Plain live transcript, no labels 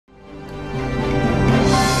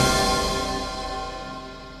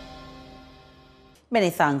Many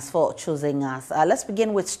thanks for choosing us. Let's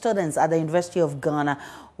begin with students at the University of Ghana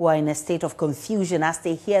who are in a state of confusion as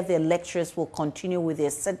they hear their lecturers will continue with their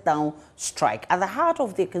sit-down strike. At the heart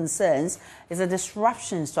of their concerns is the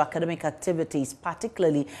disruptions to academic activities,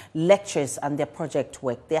 particularly lectures and their project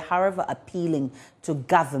work. They're, however, appealing to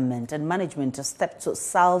government and management to step to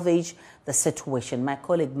salvage the situation. My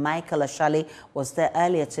colleague Michael Ashali was there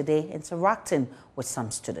earlier today interacting with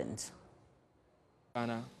some students.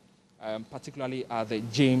 Ghana. Particularly at the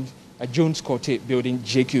Jones Court building,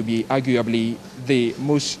 JQB, arguably the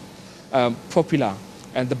most popular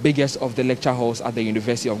and the biggest of the lecture halls at the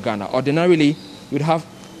University of Ghana. Ordinarily, you'd have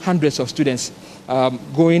hundreds of students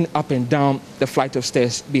going up and down the flight of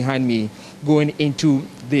stairs behind me, going into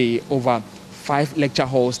the over 5 lecture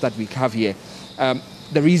halls that we have here.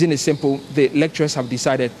 The reason is simple. The lecturers have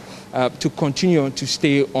decided to continue to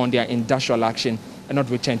stay on their industrial action and not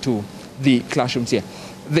return to the classrooms here.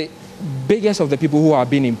 The biggest of the people who are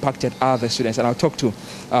being impacted are the students, and I'll talk to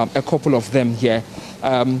a couple of them here.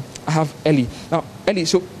 I have Ellie. Now, Ellie,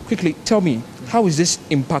 so quickly, tell me, how is this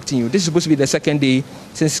impacting you? This is supposed to be the second day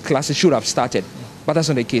since classes should have started, but that's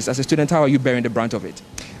not the case. As a student, how are you bearing the brunt of it?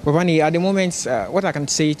 Well, Rani, at the moment, what I can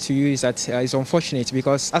say to you is that it's unfortunate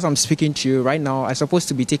because as I'm speaking to you right now, I'm supposed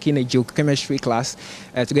to be taking a geochemistry class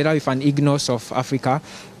together with an Ignos of Africa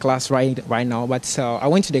class right now. But I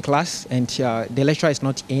went to the class and the lecturer is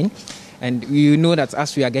not in. And you know that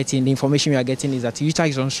as we are getting, the information we are getting is that UTAG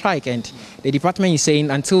is on strike and the department is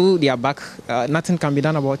saying until they are back, nothing can be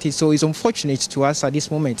done about it. So it's unfortunate to us at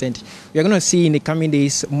this moment. And we are going to see in the coming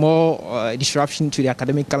days more disruption to the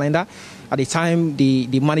academic calendar. At the time,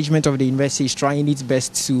 the management of the university is trying its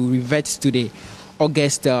best to revert to the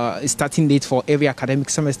August starting date for every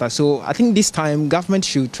academic semester. So I think this time government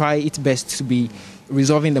should try its best to be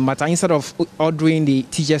resolving the matter instead of ordering the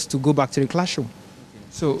teachers to go back to the classroom.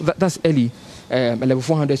 So that's Ellie, a level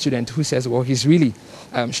 400 student who says, well, he's really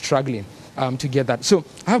struggling to get that. So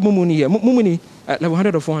I have Mumuni here. Mumuni, level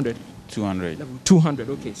 100 or 400? 200. Level 200,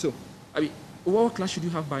 okay. So, I mean, what class should you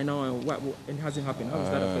have by now and it hasn't happened? How is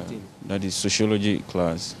that affecting? That is sociology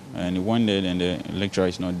class. And one day and the lecturer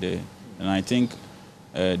is not there. And I think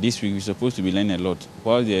this week we're supposed to be learning a lot.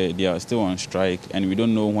 While they are still on strike and we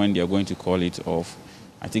don't know when they are going to call it off,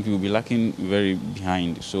 I think we will be lacking very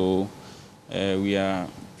behind. So we are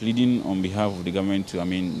pleading on behalf of the government to,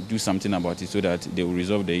 do something about it so that they will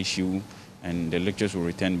resolve the issue and the lectures will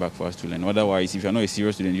return back for us to learn. Otherwise, if you are not a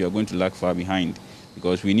serious student, you are going to lag far behind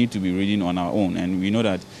because we need to be reading on our own. And we know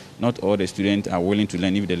that not all the students are willing to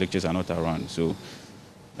learn if the lectures are not around. So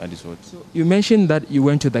that is what. So you mentioned that you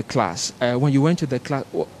went to the class. When you went to the class,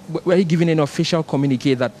 were you given an official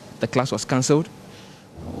communique that the class was cancelled?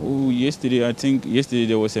 Oh, I think yesterday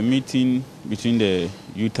there was a meeting between the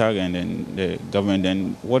UTAG and then the government,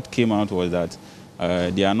 and what came out was that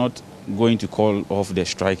they are not going to call off the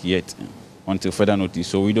strike yet until further notice.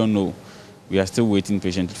 So we don't know. We are still waiting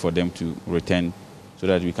patiently for them to return so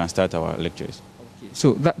that we can start our lectures. Okay.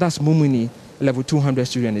 So that's Mumuni, level 200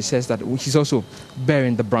 student. He says that he's also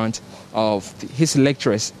bearing the brunt of his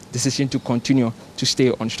lecturer's decision to continue to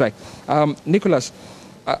stay on strike. Nicholas,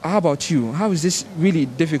 how about you? How is this really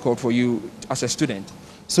difficult for you as a student?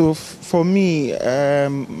 So for me,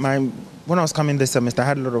 when I was coming this semester, I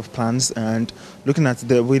had a lot of plans, and looking at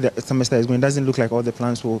the way the semester is going, it doesn't look like all the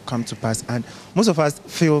plans will come to pass. And most of us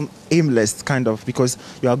feel aimless, kind of, because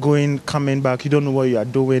you are going, coming back, you don't know what you are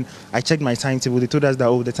doing. I checked my timetable. They told us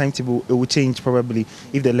that, the timetable, it will change probably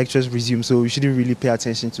if the lectures resume, so we shouldn't really pay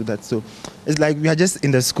attention to that. So it's like we are just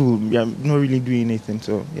in the school. We are not really doing anything,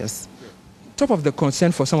 so yes. Top of the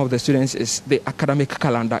concern for some of the students is the academic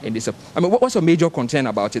calendar in this. What's a major concern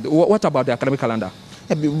about it? What about the academic calendar?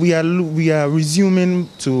 Yeah, we are resuming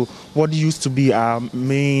to what used to be our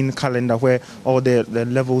main calendar where all the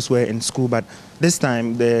levels were in school, but this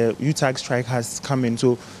time the UTAG strike has come in,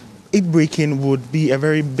 so it breaking would be a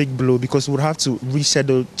very big blow because we would have to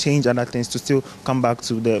reschedule, change other things to still come back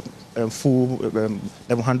to the full level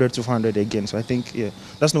 100 to 400 again. So I think, yeah,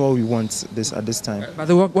 that's not what we want at this time. But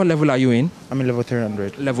what level are you in? I'm in level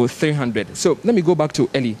 300. Level 300. So let me go back to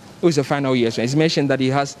Ellie, who is a final year. So he's mentioned that he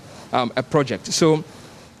has a project. So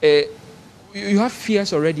you have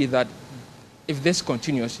fears already that if this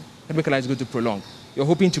continues, academic calendar is going to prolong. You're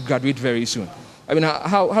hoping to graduate very soon.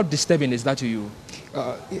 How disturbing is that to you?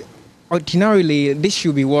 Ordinarily, this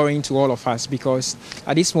should be worrying to all of us because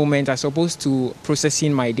at this moment I'm supposed to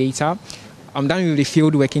processing my data. I'm done with the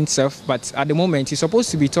field work itself, but at the moment, you're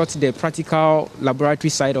supposed to be taught the practical laboratory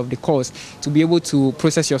side of the course to be able to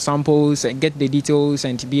process your samples and get the details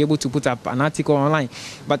and to be able to put up an article online.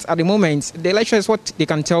 But at the moment, the lecturers, what they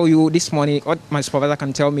can tell you this morning, what my supervisor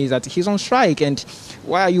can tell me is that he's on strike, and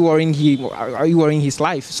why are you worrying him? Are you worrying his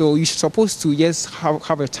life? So you're supposed to just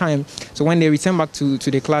have a time. So when they return back to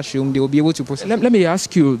the classroom, they will be able to process. Let me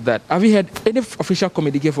ask you that. Have you had any official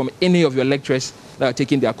communique from any of your lecturers that are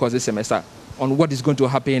taking their course this semester on what is going to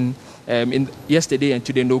happen in yesterday and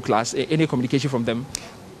today, no class? Any communication from them?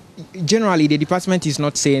 Generally, the department is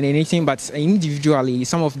not saying anything, but individually,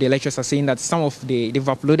 some of the lecturers are saying that they've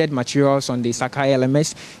uploaded materials on the Sakai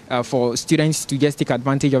LMS for students to just take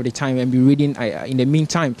advantage of the time and be reading in the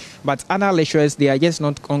meantime. But other lecturers, they are just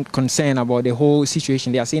not concerned about the whole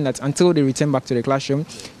situation. They are saying that until they return back to the classroom,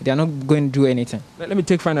 they are not going to do anything. Let me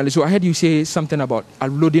take finally. So I heard you say something about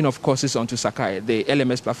uploading of courses onto Sakai, the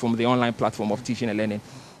LMS platform, the online platform of teaching and learning.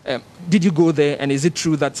 Did you go there, and is it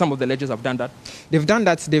true that some of the lecturers have done that? They've done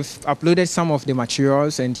that. They've uploaded some of the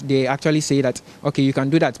materials, and they actually say that, okay, you can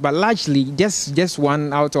do that. But largely, just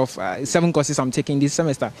one out of 7 courses I'm taking this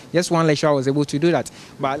semester, just one lecturer was able to do that.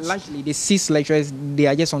 But largely, the 6 lecturers, they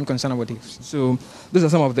are just unconcerned about it. So those are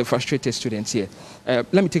some of the frustrated students here.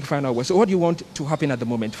 Let me take a final word. So what do you want to happen at the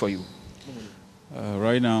moment for you?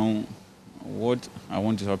 Right now, what I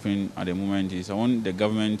want to happen at the moment is I want the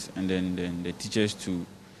government and then the teachers to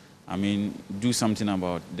do something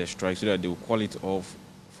about the strike so that they will call it off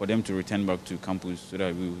for them to return back to campus so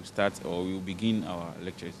that we will start or we will begin our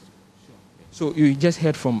lectures. So you just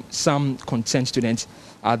heard from some concerned students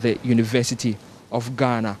at the University of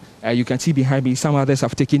Ghana. You can see behind me some others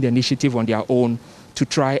have taken the initiative on their own to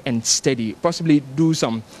try and study, possibly do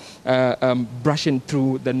some brushing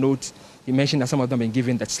through the notes. You mentioned that some of them have been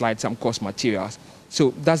given that slide, some course materials.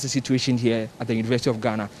 So that's the situation here at the University of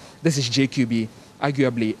Ghana. This is JQB.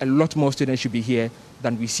 Arguably, a lot more students should be here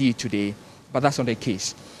than we see today, but that's not the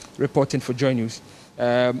case. Reporting for JoyNews,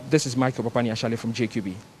 this is Michael Papani-Ashale from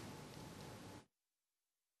JQB.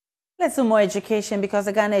 Let's do more education, because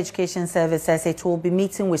the Ghana Education Service says it will be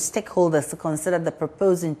meeting with stakeholders to consider the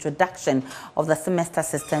proposed introduction of the semester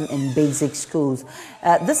system in basic schools.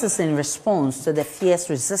 This is in response to the fierce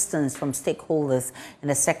resistance from stakeholders in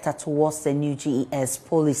the sector towards the new GES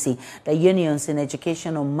policy. The unions in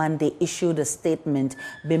education on Monday issued a statement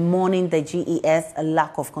bemoaning the GES, a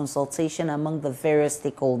lack of consultation among the various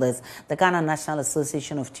stakeholders. The Ghana National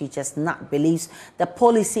Association of Teachers, NAT, believes the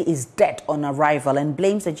policy is dead on arrival and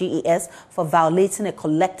blames the GES for violating a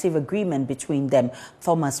collective agreement between them.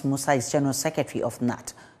 Thomas Musa is General Secretary of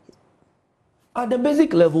NAT. At the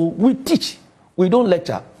basic level, we teach, we don't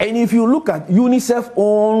lecture. And if you look at UNICEF's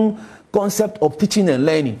own concept of teaching and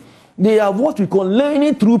learning, they have what we call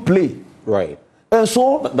learning through play. Right. And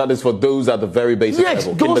so that is for those at the very basic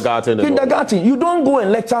level, kindergarten. Kindergarten. You don't go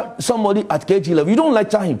and lecture somebody at KG level. You don't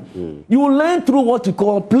lecture him. You learn through what we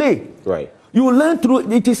call play. Right. You learn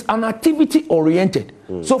through, it is an activity oriented.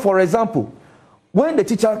 So for example, when the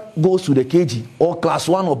teacher goes to the KG or class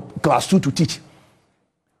 1 or class 2 to teach,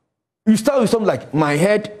 you start with something like my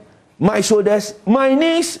head, my shoulders, my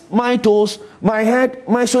knees, my toes, my head,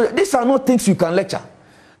 my shoulders. These are not things you can lecture.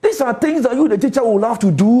 These are things that you, the teacher, will have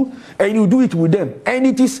to do, and you do it with them. And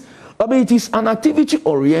it is an activity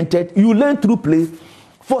oriented. You learn through play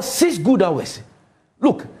for 6 good hours.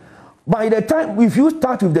 Look, by the time, if you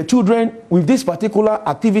start with the children with this particular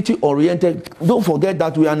activity oriented, don't forget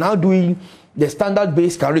that we are now doing the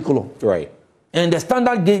standard-based curriculum. Right. And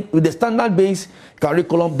with the standard-based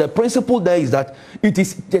curriculum, the principle there is that it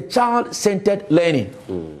is the child-centered learning.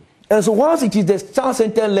 And so once it is the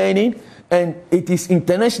child-centered learning, and it is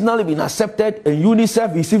internationally been accepted, and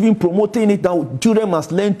UNICEF is even promoting it that children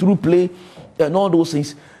must learn through play and all those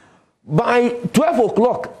things, by 12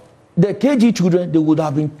 o'clock, the KG children, they would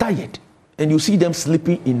have been tired, and you see them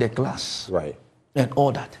sleeping in the class. Right. And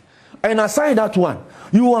all that. And aside that one,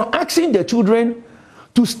 you are asking the children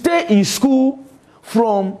to stay in school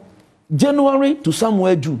from January to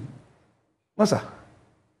somewhere June. Master,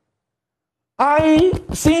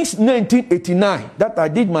 since 1989, that I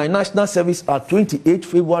did my national service at 28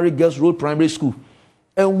 February Girls Road Primary School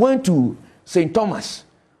and went to St. Thomas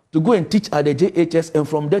to go and teach at the JHS, and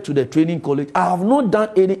from there to the training college. I have not done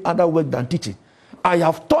any other work than teaching. I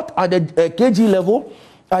have taught at the KG level,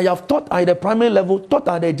 I have taught at the primary level, taught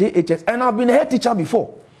at the JHS, and I've been a head teacher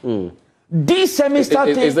before. This semester...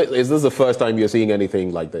 Is this the first time you're seeing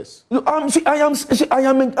anything like this? I'm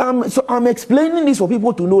explaining this for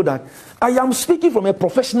people to know that I am speaking from a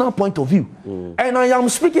professional point of view. And I am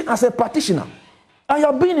speaking as a practitioner. I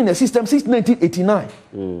have been in the system since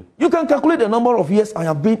 1989. You can calculate the number of years I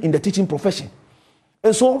have been in the teaching profession.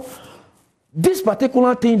 And so, this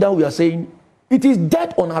particular thing that we are saying, it is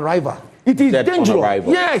dead on arrival. It is dangerous.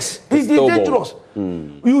 Yes, it is dangerous.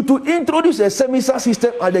 You to introduce a semester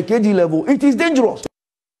system at the KG level, it is dangerous.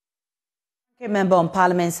 A member on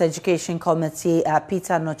Parliament's Education Committee,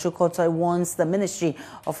 Peter Nochukoto, wants the Ministry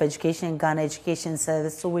of Education and Ghana Education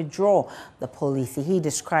Service to withdraw the policy. He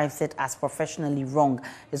describes it as professionally wrong.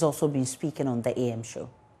 He's also been speaking on the AM show.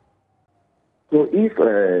 So if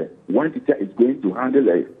one teacher is going to handle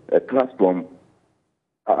a class from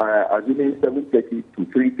assuming 7:30 to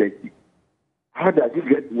 3:30, how does he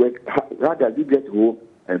get work? How does he get home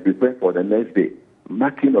and prepare for the next day?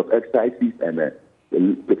 Marking of exercises and the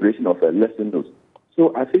preparation of lesson notes.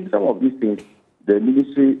 So I think some of these things the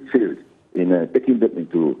ministry failed in taking them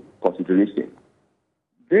into consideration.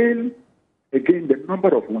 Then again, the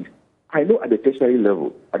number of weeks. I know at the tertiary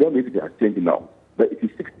level, I don't know if it has changed now, but it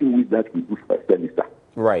is 16 weeks that we do for a semester.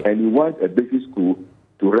 Right. And you want a basic school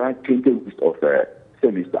to run 20 weeks of a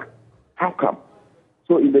semester. How come?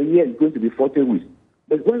 So in the year, it's going to be 40 weeks.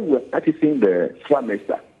 But when we were practicing the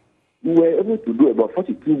semester, we were able to do about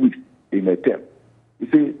 42 weeks in a term. You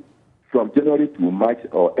see, from January to March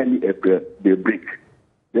or early April, they break.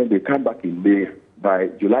 Then they come back in May. By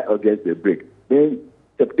July, August, they break. Then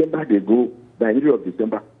September, they go. By the middle of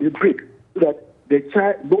December, they break. So that the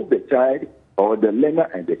child, both the child or the learner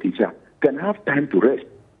and the teacher can have time to rest.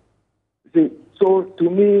 You see, so to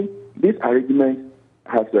me, this arrangement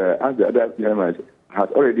has, as the other gentleman has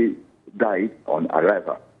already died on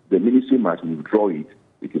arrival. The ministry must withdraw it.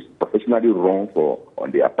 It is professionally wrong on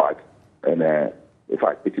their part. And in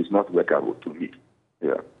fact, it is not workable to me.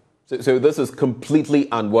 Yeah. So this is completely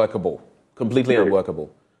unworkable. Completely unworkable.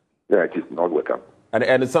 Yeah, it is not workable.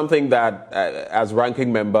 And it's something that, as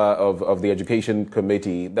ranking member of the Education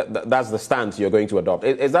Committee, that's the stance you're going to adopt.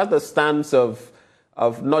 Is that the stance of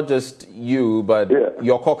not just you, but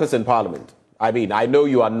your caucus in Parliament? I mean, I know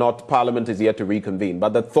you are not, Parliament is yet to reconvene,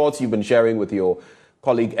 but the thoughts you've been sharing with your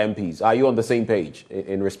colleague MPs, are you on the same page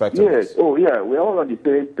in respect to this? Yes. Oh, yeah, we're all on the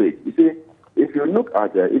same page. You see, if you look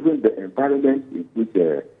at even the environment in which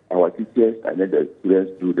our teachers and then the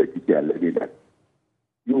students do the teaching and learning, that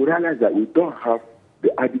you realize that we don't have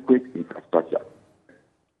the adequate infrastructure.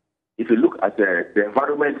 If you look at the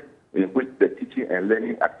environment in which the teaching and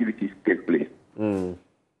learning activities take place, you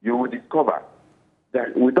will discover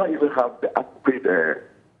that we don't even have the adequate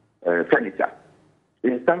furniture.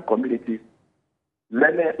 In some communities,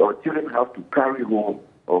 learners or children have to carry home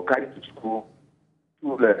or carry to school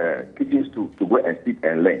to the kitchens to go and sit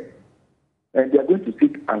and learn. And they are going to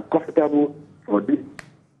sit uncomfortable for these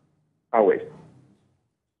hours.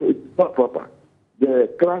 So it's not proper. The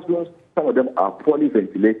classrooms, some of them are poorly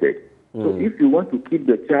ventilated. So if you want to keep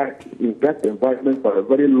the child in that environment for a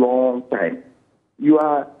very long time, you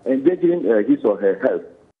are endangering his or her health.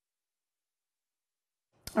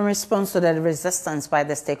 In response to the resistance by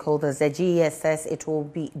the stakeholders, the GES says it will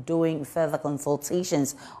be doing further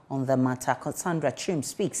consultations on the matter. Cassandra Chim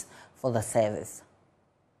speaks for the service.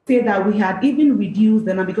 Say that we had even reduced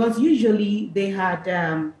the number because usually they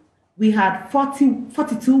had we had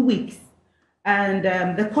 42 weeks, and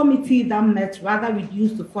the committee that met rather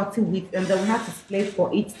reduced to 40 weeks, and then we had to split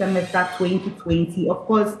for each semester 2020. Of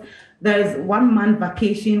course, there is 1 month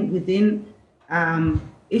vacation within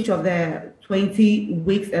each of the 20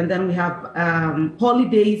 weeks, and then we have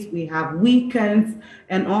holidays, we have weekends,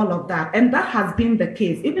 and all of that. And that has been the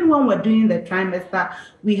case. Even when we're doing the trimester,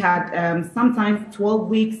 we had sometimes 12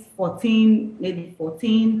 weeks, 14, maybe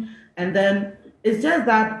 14, and then it's just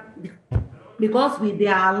that because they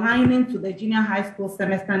are aligning to the junior high school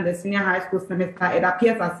semester and the senior high school semester, it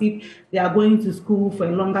appears as if they are going to school for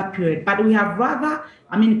a longer period. But we have rather,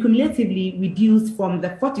 cumulatively reduced from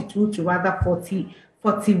the 42 to rather 40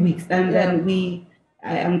 weeks. And then we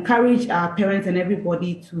encourage our parents and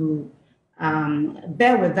everybody to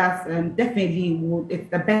bear with us, and definitely it's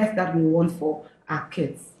the best that we want for our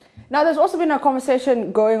kids. Now, there's also been a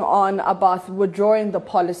conversation going on about withdrawing the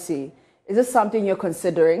policy. Is this something you're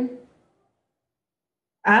considering?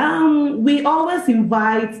 We always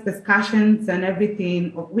invite discussions and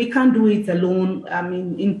everything. We can't do it alone.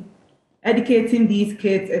 In educating these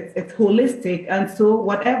kids, it's holistic. And so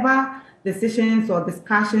whatever decisions or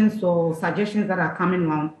discussions or suggestions that are coming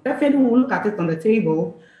on, definitely we'll look at it on the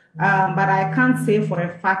table. But I can't say for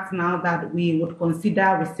a fact now that we would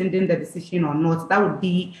consider rescinding the decision or not. That would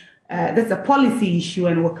be, that's a policy issue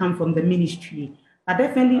and will come from the ministry. But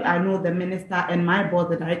definitely, I know the minister and my boss,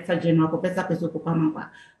 the Director General, Professor Pesopo Pamamba,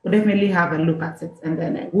 will definitely have a look at it. And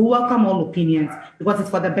then we welcome all opinions because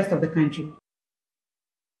it's for the best of the country.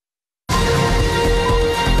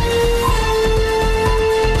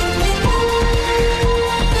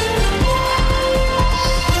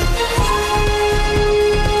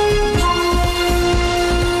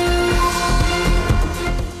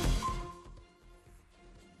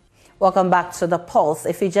 Welcome back to The Pulse.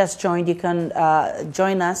 If you just joined, you can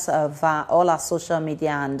join us via all our social media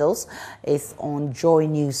handles. It's on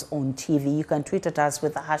JoyNews on TV. You can tweet at us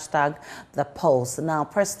with the hashtag The Pulse. Now,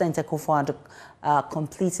 President Akufo-Addo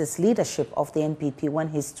completes his leadership of the NPP when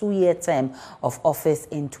his 2-year term of office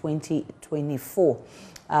in 2024.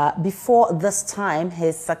 Before this time,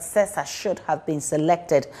 his successor should have been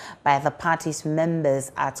selected by the party's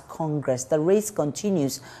members at Congress. The race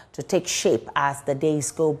continues to take shape as the days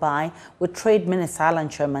go by, with Trade Minister Alan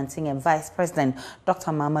Kyerematen and Vice President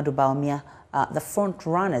Dr. Mahamudu Bawumia the front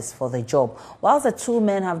runners for the job. While the two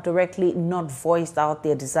men have directly not voiced out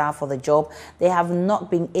their desire for the job, they have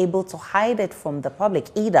not been able to hide it from the public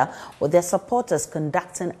either, with their supporters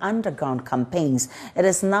conducting underground campaigns. It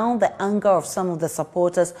is now the anger of some of the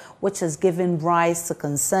supporters which has given rise to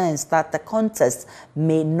concerns that the contest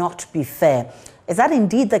may not be fair. Is that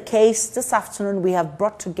indeed the case? This afternoon, we have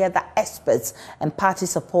brought together experts and party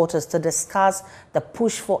supporters to discuss the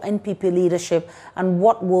push for NPP leadership and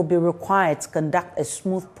what will be required to conduct a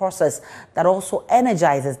smooth process that also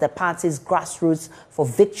energizes the party's grassroots for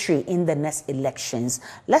victory in the next elections.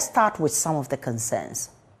 Let's start with some of the concerns.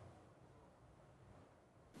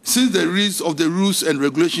 Since the release of the rules and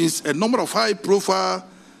regulations, a number of high-profile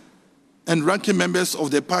and ranking members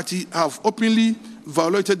of the party have openly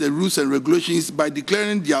violated the rules and regulations by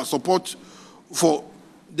declaring their support for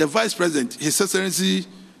the Vice President, His Excellency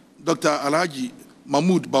Dr. Alhaji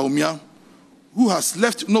Mahamudu Bawumia, who has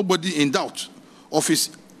left nobody in doubt of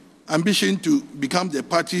his ambition to become the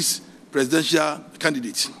party's presidential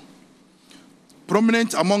candidate.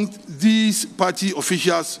 Prominent among these party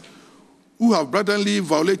officials who have blatantly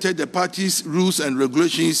violated the party's rules and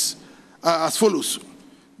regulations are as follows: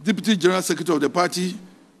 Deputy General Secretary of the party,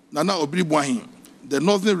 Nana Obiri-Bwahin; the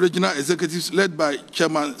Northern Regional Executives led by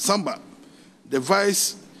Chairman Samba; the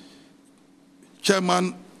Vice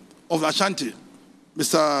Chairman of Ashanti,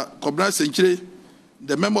 Mr. Kobna Senchire;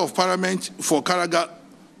 the Member of Parliament for Karaga,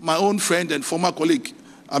 my own friend and former colleague,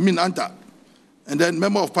 Amin Anta; and then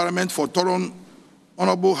Member of Parliament for Toron,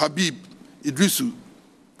 Honorable Habib Idrisu;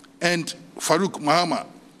 and Farouk Mahama,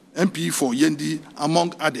 MP for Yendi,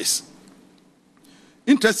 among others.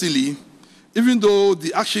 Interestingly, even though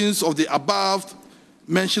the actions of the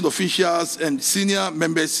above-mentioned officials and senior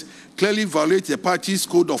members clearly violate the party's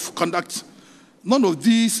code of conduct, none of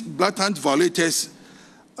these blatant violators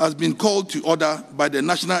has been called to order by the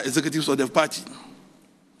national executives of the party.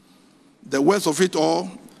 The worst of it all,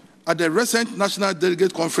 at the recent National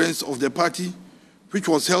Delegate Conference of the party, which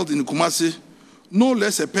was held in Kumasi, no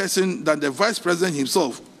less a person than the Vice President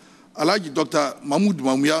himself, Alhaji Dr. Mahamudu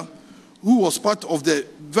Bawumia, who was part of the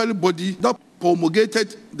very body that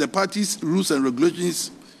promulgated the party's rules and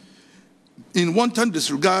regulations, in wanton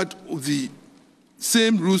disregard of the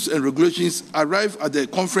same rules and regulations, arrived at the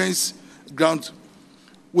conference ground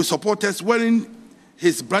with supporters wearing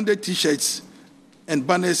his branded T-shirts and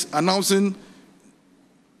banners announcing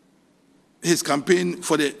his campaign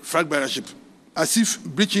for the flag bearership. As if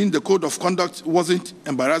breaching the code of conduct wasn't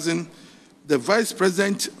embarrassing, the Vice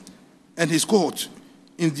President and his cohort,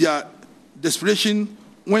 in their desperation,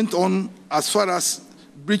 went on as far as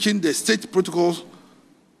breaching the state protocols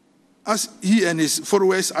as he and his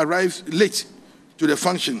followers arrived late to the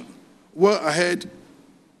function, well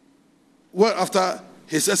after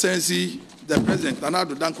His Excellency the President, Nana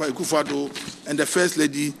Dankwa Akufo-Addo, and the First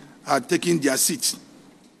Lady had taken their seats.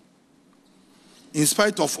 In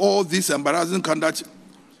spite of all this embarrassing conduct,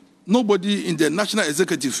 nobody in the National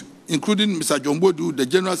Executive, including Mr. John Bodu, the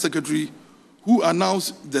General Secretary, who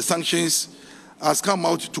announced the sanctions, has come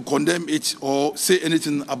out to condemn it or say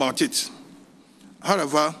anything about it.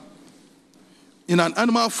 However, in an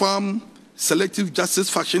animal farm selective justice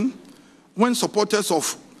fashion, when supporters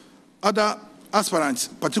of other aspirants,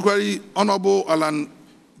 particularly Honorable Alan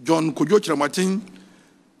John Kojo Kyerematen,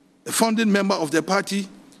 a founding member of the party,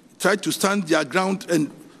 tried to stand their ground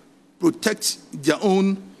and protect their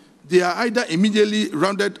own, they are either immediately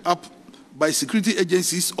rounded up by security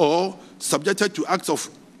agencies or subjected to acts of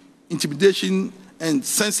intimidation and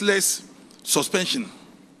senseless suspension.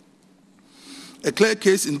 A clear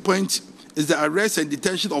case in point is the arrest and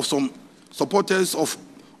detention of some supporters of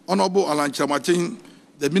Honorable Alan Kyerematen,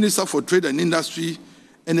 the Minister for Trade and Industry,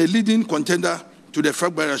 and a leading contender to the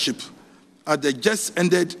flag bearership at the just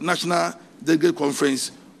ended National Delegate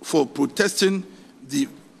Conference for protesting the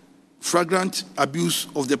flagrant abuse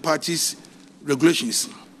of the party's regulations.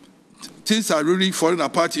 Things are really falling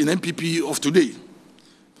apart in NPP of today.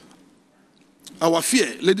 Our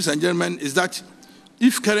fear, ladies and gentlemen, is that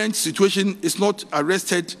if current situation is not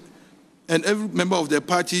arrested and every member of the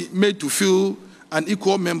party made to feel an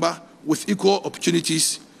equal member with equal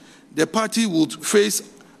opportunities, the party would face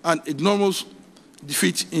an ignominious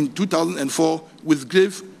defeat in 2004 with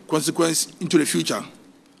grave consequence into the future.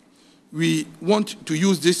 We want to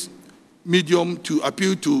use this medium to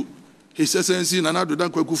appeal to His Excellency Nana Addo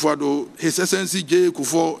Dankwa Akufo-Addo, His Excellency J.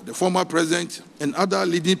 Kufuor, the former president, and other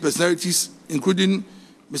leading personalities, including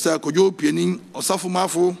Mr. Kojo Piening, Osafo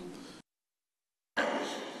Mafo.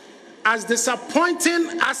 As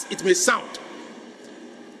disappointing as it may sound,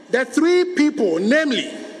 the three people,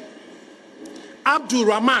 namely Abdul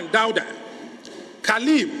Rahman Dauda,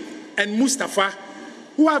 Khalib, and Mustafa,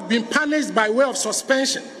 who have been punished by way of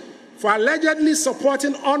suspension for allegedly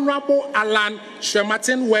supporting Honorable Alan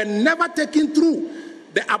Shematin, were never taken through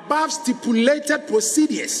the above stipulated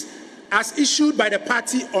procedures as issued by the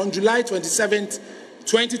party on July 27,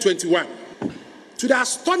 2021. To the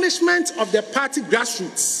astonishment of the party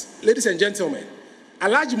grassroots, ladies and gentlemen,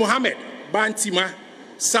 Alhaji Mohammed Bantima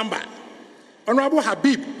Samba, Honorable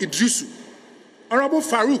Habib Idrisu, Honorable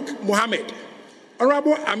Farouk Mohammed,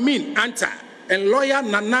 Honorable Amin Anta, and lawyer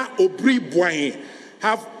Nana Obri Bouahin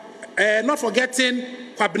have, not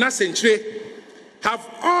forgetting Kwabena Centre, have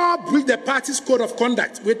all breached the party's code of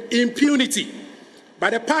conduct with impunity.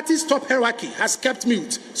 But the party's top hierarchy has kept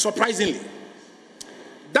mute, surprisingly.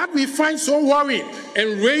 That we find so worrying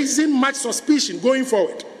and raising much suspicion going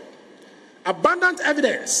forward. Abundant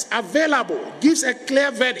evidence available gives a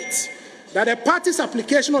clear verdict that the party's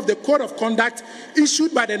application of the code of conduct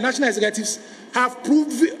issued by the national executives have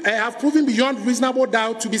proven beyond reasonable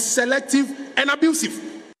doubt to be selective and abusive.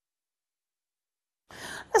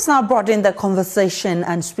 Let's now broaden the conversation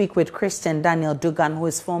and speak with Christian Daniel Dugan, who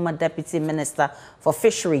is former Deputy Minister for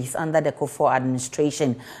Fisheries under the Kufuor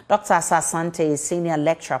administration. Dr. Asasante is Senior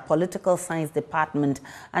Lecturer, Political Science Department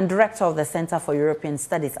and Director of the Center for European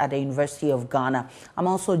Studies at the University of Ghana. I'm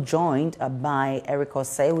also joined by Eric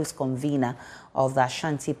Osei, who is convener of the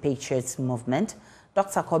Ashanti Patriots Movement.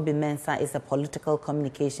 Dr. Kobi Mensah is a political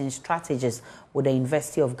communication strategist with the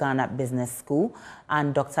University of Ghana Business School.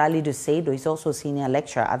 And Dr. Ali Duseido is also senior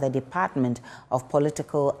lecturer at the Department of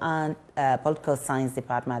Political Science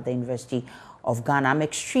Department at the University of Ghana. I'm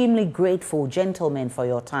extremely grateful, gentlemen, for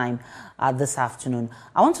your time this afternoon.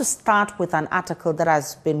 I want to start with an article that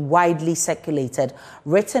has been widely circulated,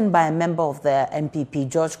 written by a member of the MPP,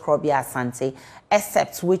 George Krobi Asante,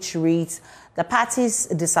 except which reads, the party's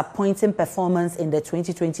disappointing performance in the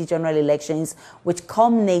 2020 general elections, which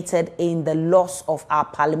culminated in the loss of our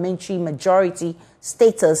parliamentary majority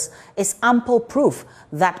status, is ample proof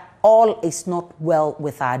that all is not well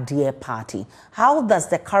with our dear party. How does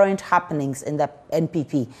the current happenings in the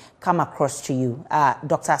NPP come across to you?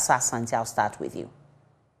 Dr. Asante, I'll start with you.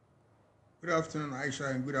 Good afternoon,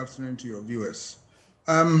 Aisha, and good afternoon to your viewers.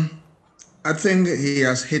 I think he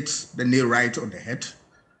has hit the nail right on the head.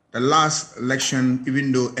 The last election,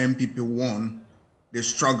 even though MPP won, they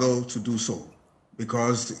struggled to do so.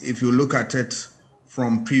 Because if you look at it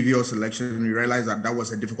from previous elections, you realize that that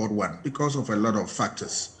was a difficult one because of a lot of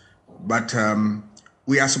factors. But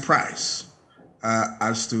we are surprised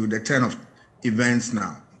as to the turn of events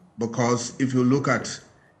now. Because if you look at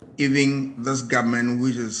even this government,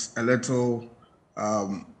 which is a little,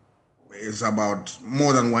 is about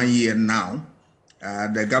more than 1 year now,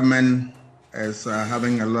 the government is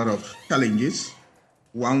having a lot of challenges.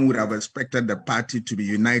 One would have expected the party to be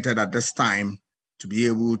united at this time to be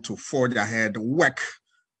able to forge ahead, work,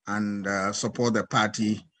 and support the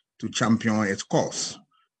party to champion its cause.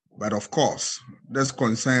 But of course, this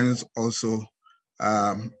concerns also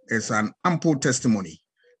is an ample testimony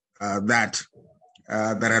that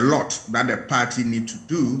there are a lot that the party need to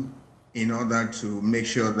do in order to make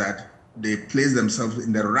sure that they place themselves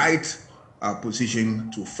in the right position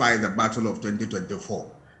to fight the battle of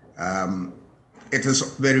 2024. It is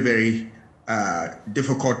very, very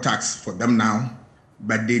difficult task for them now,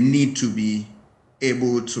 but they need to be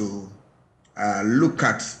able to look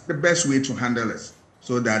at the best way to handle it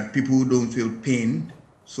so that people don't feel pain,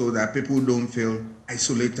 so that people don't feel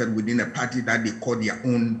isolated within a party that they call their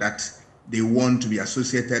own, that they want to be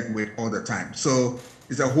associated with all the time. So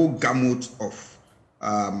it's a whole gamut of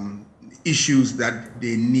issues that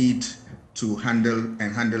they need to handle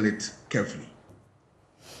and handle it carefully.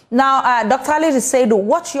 Now, Dr. Ali Duseido,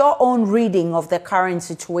 what's your own reading of the current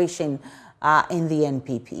situation in the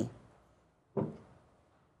NPP?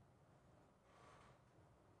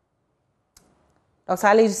 Dr.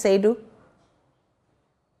 Ali Duseido?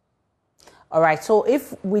 All right, so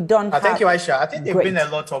if we don't have... Thank you, Aisha. I think there have been a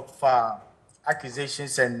lot of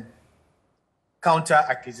accusations and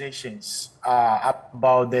counter-accusations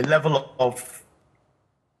about the level of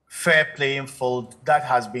fair playing field that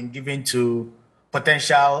has been given to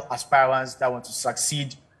potential aspirants that want to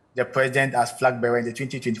succeed the president as flag bearer in the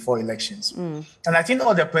 2024 elections. And I think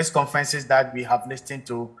all the press conferences that we have listened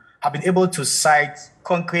to have been able to cite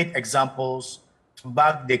concrete examples to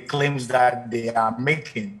back the claims that they are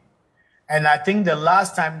making. And I think the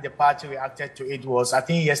last time the party reacted to it was, I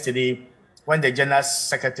think yesterday, when the General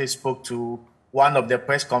Secretary spoke to one of the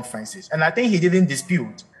press conferences. And I think he didn't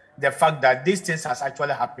dispute the fact that these things has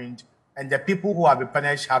actually happened and the people who have been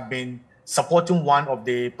punished have been supporting one of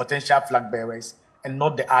the potential flag bearers and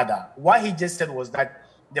not the other. What he just said was that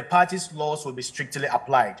the party's laws will be strictly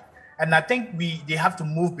applied. And I think they have to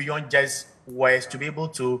move beyond just words to be able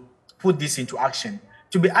to put this into action.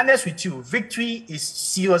 To be honest with you, victory is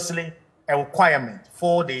seriously a requirement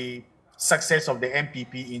for the success of the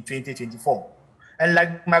MPP in 2024. And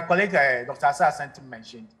like my colleague, Dr. Asa Asante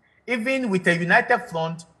mentioned, even with a united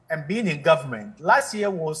front and being in government, last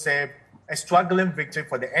year was a struggling victory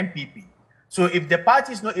for the MPP. So if the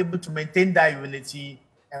party is not able to maintain that unity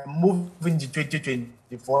and move into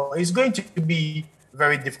 2024, it's going to be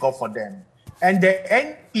very difficult for them. And the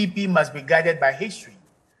NPP must be guided by history.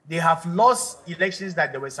 They have lost elections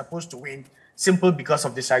that they were supposed to win simply because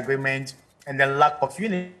of disagreement and the lack of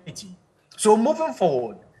unity. So moving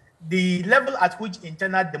forward, the level at which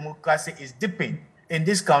internal democracy is dipping in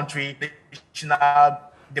this country, the national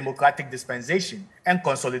democratic dispensation and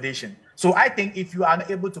consolidation. So I think if you are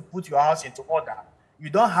not able to put your house into order, you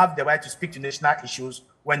don't have the right to speak to national issues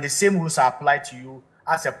when the same rules are applied to you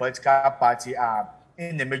as a political party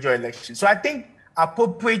in the major election. So I think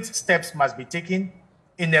appropriate steps must be taken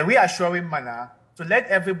in a reassuring manner to let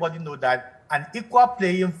everybody know that an equal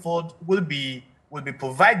playing field will be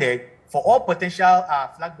provided for all potential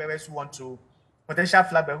flag bearers who want to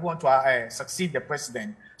succeed the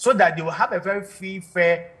president, so that they will have a very free,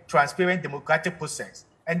 fair, transparent, democratic process.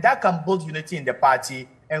 And that can build unity in the party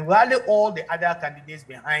and rally all the other candidates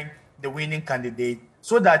behind the winning candidate,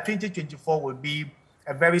 so that 2024 will be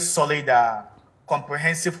a very solid,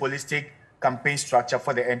 comprehensive, holistic campaign structure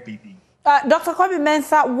for the MPP. Dr. Kwame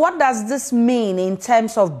Mensah, what does this mean in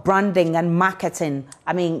terms of branding and marketing,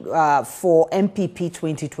 for MPP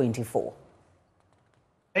 2024?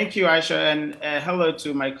 Thank you, Aisha, and hello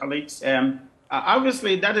to my colleagues.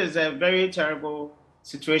 Obviously, that is a very terrible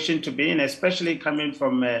situation to be in, especially coming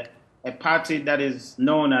from a party that is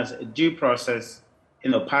known as a due process,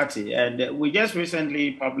 party. And we just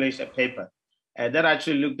recently published a paper that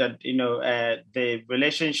actually looked at, the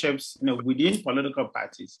relationships, within political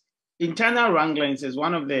parties. Internal wranglings is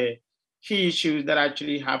one of the key issues that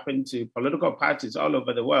actually happen to political parties all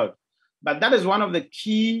over the world. But that is one of the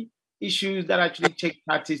key issues that actually take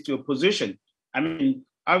parties to opposition. I mean,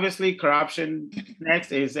 obviously corruption,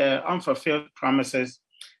 next is unfulfilled promises,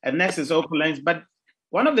 and next is opulence. But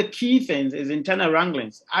one of the key things is internal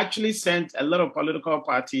wranglings actually sent a lot of political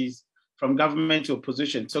parties from government to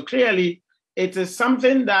opposition. So clearly, it is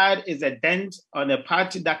something that is a dent on a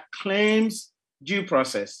party that claims due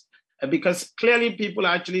process, because clearly people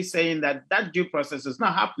are actually saying that that due process is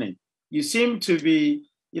not happening. You seem to be,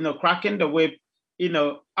 cracking the whip,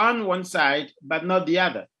 on one side, but not the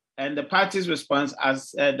other. And the party's response,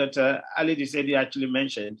 as Dr. Ali Dusedi actually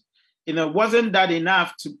mentioned, wasn't that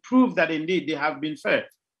enough to prove that indeed they have been fair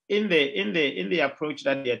in the approach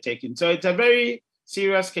that they are taking. So it's a very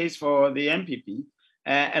serious case for the MPP.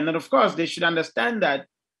 And then, of course, they should understand that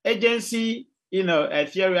agency,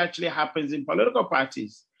 theory actually happens in political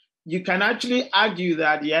parties. You can actually argue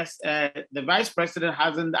that, yes, the vice president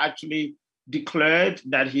hasn't actually declared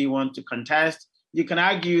that he wants to contest. You can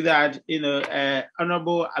argue that,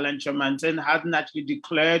 Honorable Alan Chamanten hasn't actually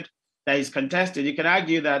declared that he's contested. You can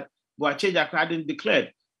argue that Boacheja hadn't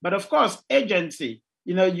declared. But of course, agency,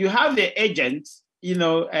 you have the agents,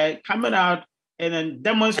 coming out and then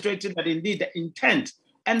demonstrating that indeed the intent.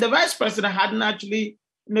 And the vice president hadn't actually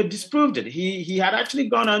disproved it. He had actually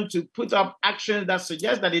gone on to put up actions that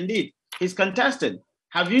suggest that indeed he's contested.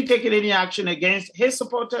 Have you taken any action against his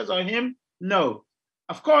supporters or him? No.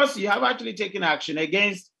 Of course, you have actually taken action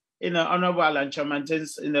against Honorable Alan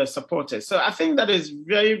Chamanten's supporters. So I think that is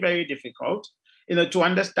very, very difficult to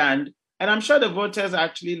understand. And I'm sure the voters are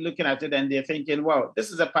actually looking at it and they're thinking, well,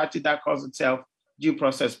 this is a party that calls itself due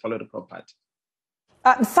process political party.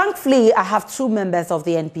 Thankfully, I have two members of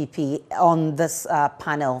the NPP on this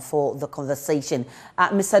panel for the conversation.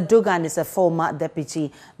 Mr. Dugan is a former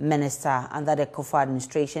deputy minister under the Kufuor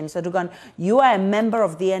administration. Mr. Dugan, you are a member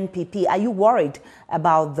of the NPP. Are you worried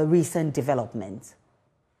about the recent developments?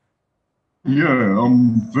 Yeah,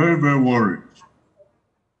 I'm very, very worried.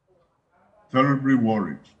 Terribly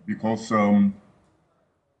worried, because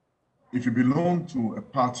if you belong to a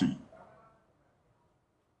party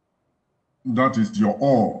that is your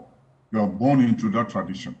all, You are born into that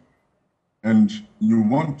tradition. And you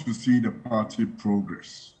want to see the party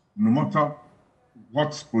progress. No matter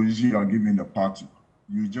what position you are giving the party,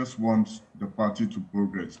 you just want the party to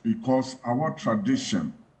progress, because our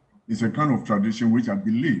tradition is a kind of tradition which I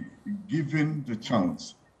believe, given the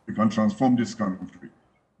chance, we can transform this country.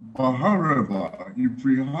 But however, if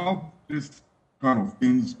we have this kind of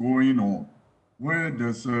things going on, where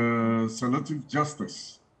there's a selective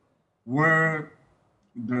justice, where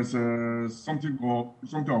there's something I call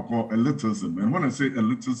elitism. And when I say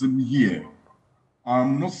elitism here,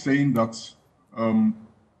 I'm not saying that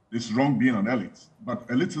it's wrong being an elite, but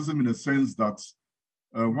elitism in the sense that,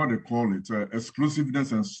 what they call it,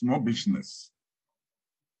 exclusiveness and snobbishness,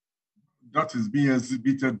 that is being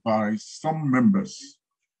exhibited by some members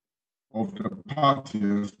of the party,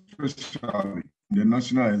 especially the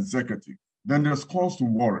national executive, then there's cause to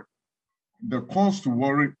worry. The cause to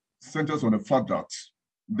worry centers on the fact that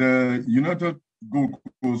the United Gold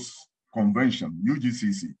Coast Convention,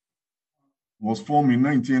 UGCC, was formed in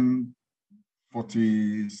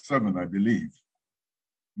 1947, I believe.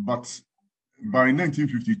 But by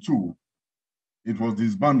 1952, it was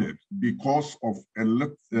disbanded because of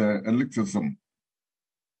elitism.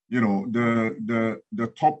 You know, the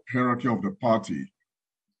top hierarchy of the party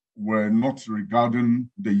were not regarding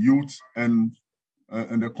the youth and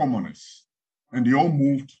the commoners. And they all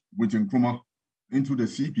moved with Nkrumah into the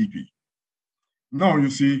CPP. Now, you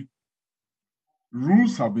see,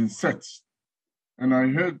 rules have been set. And I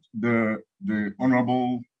heard the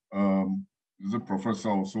Honorable the professor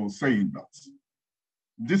also saying that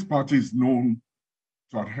this party is known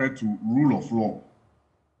to adhere to rule of law.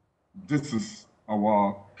 This is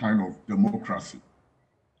our kind of democracy.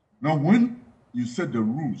 Now, when you set the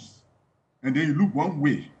rules and then you look one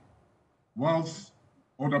way, whilst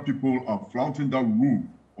other people are flouting that rule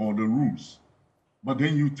or the rules, but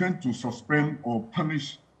then you tend to suspend or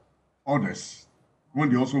punish others when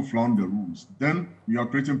they also flout the rules, then you are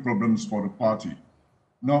creating problems for the party.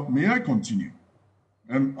 Now, may I continue?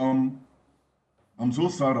 And I'm so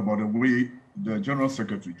sad about the way the General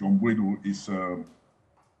Secretary, John Boydo, is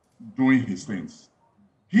doing his things.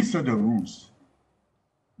 He set the rules,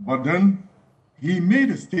 but then he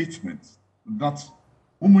made a statement that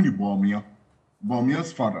Umuni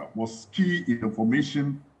Bawumia's father, was key in the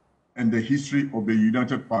formation and the history of the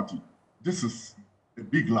United Party. This is a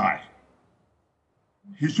big lie.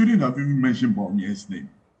 He shouldn't have even mentioned Bawumia's name,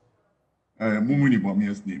 Mumuni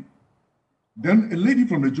Bawumia's name. Then a lady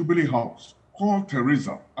from the Jubilee House called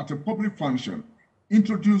Teresa at a public function,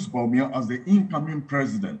 introduced Bawumia as the incoming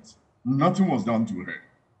president. Nothing was done to her.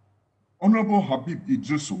 Honorable Habib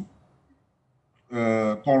Idrisu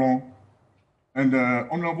Toron and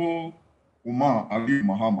Honorable Umar Ali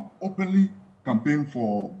Mahama openly campaigned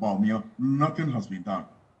for Bawumia. Nothing has been done.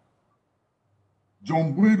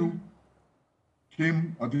 John Boydo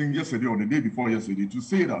came, I think yesterday or the day before yesterday, to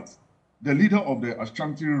say that the leader of the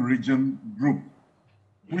Ashanti region group,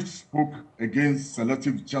 which spoke against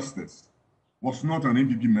selective justice, was not an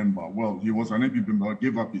NPP member. Well, he was an NPP member,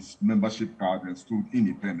 gave up his membership card and stood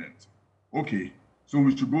independent. Okay, so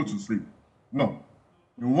we should go to sleep. No.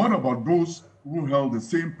 And what about those who held the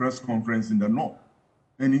same press conference in the North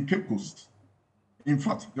and in Cape Coast? In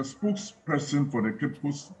fact, the spokesperson for the Cape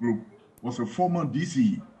Coast group was a former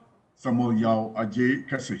DCE, Samuel Yao Ajay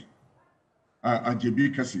Kessie.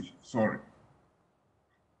 Ajay Kessie, sorry.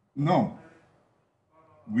 Now,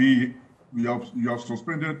 you have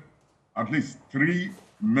suspended at least 3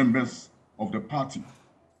 members of the party,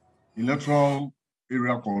 electoral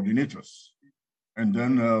area coordinators, and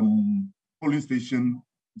then polling station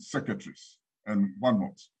secretaries and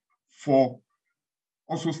whatnot, for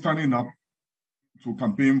also standing up to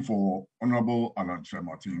campaign for Honorable Alan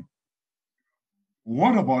Martin.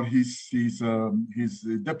 What about his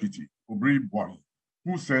deputy, Obri Bwai,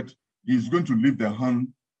 who said he's going to leave the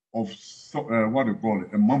hand of what they call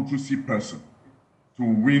it, a Mampusi person, to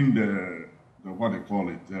win the what they call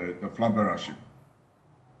it, the flag bearership?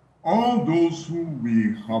 All those who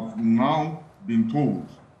we have now been told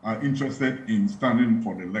are interested in standing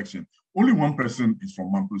for the election, only one person is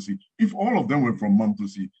from Mampusi. If all of them were from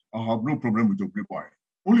Mampusi, I have no problem with Obri Bwai.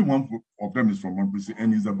 Only one of them is from Mampusi,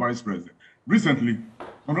 and he's the vice president. Recently,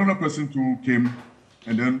 another person too came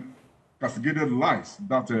and then castigated lies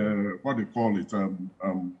that, what they call it,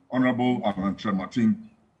 Honorable Alan Martin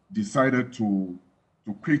decided to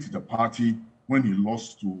quit the party when he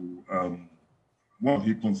lost to,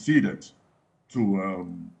 he conceded to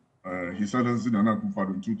His Excellency Nana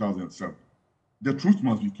Akufo-Addo in 2007. The truth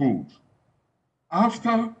must be told.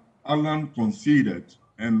 After Alan conceded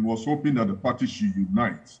and was hoping that the party should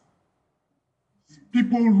unite,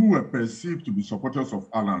 people who were perceived to be supporters of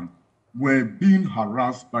Alan were being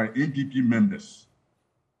harassed by NPP members.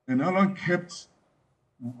 And Alan kept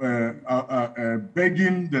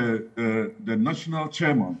begging the national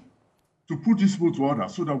chairman to put this people to order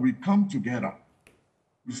so that we come together,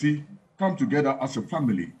 you see, come together as a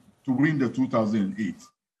family to win the 2008.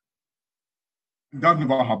 That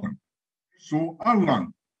never happened. So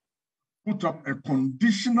Alan put up a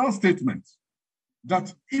conditional statement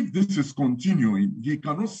that if this is continuing, he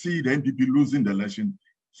cannot see the NPP losing the election.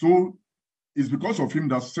 So it's because of him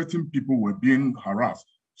that certain people were being harassed.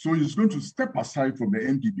 So he's going to step aside from the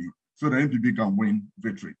NPP so the NPP can win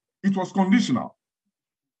victory. It was conditional.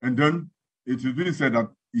 And then it is being said that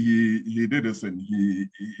he did this and he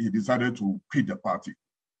decided to quit the party.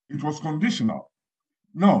 It was conditional.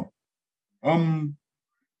 Now, John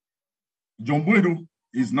Boedu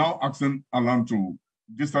is now asking Alan to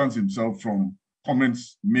distance himself from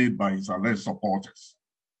comments made by his alleged supporters.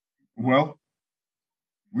 Well,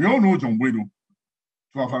 we all know John Boedu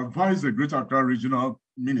to have advised the Greater Accra Regional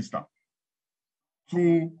Minister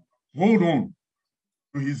to hold on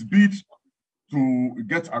to his bid to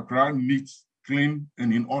get Accra neat, clean,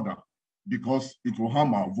 and in order because it will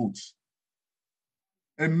harm our votes.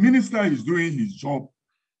 A minister is doing his job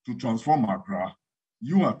to transform Accra.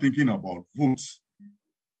 You are thinking about votes.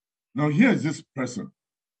 Now here is this person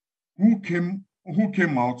who came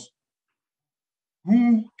out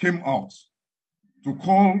to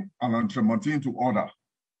call Alan Tremartin to order,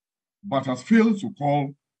 but has failed to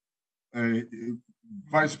call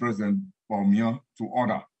Vice President Bawumia to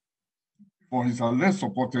order for his alleged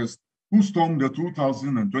supporters who stormed the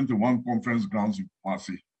 2021 conference grounds in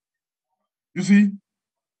Kumasi. You see,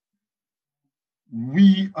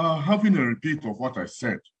 we are having a repeat of what I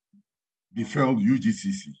said befell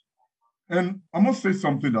UGCC. And I must say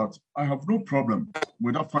something that I have no problem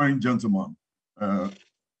with that fine gentleman,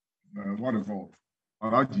 what is called,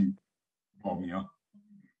 Araji Bawumia.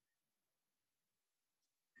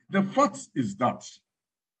 The fact is that,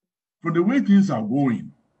 for the way things are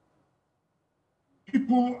going,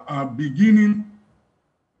 people are beginning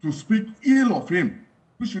to speak ill of him,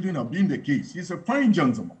 which shouldn't have been the case. He's a fine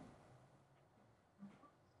gentleman.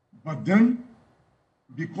 But then,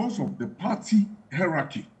 because of the party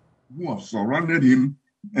hierarchy who have surrounded him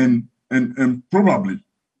and probably,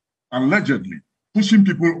 allegedly, pushing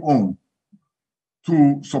people on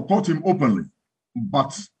to support him openly,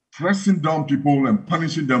 but pressing down people and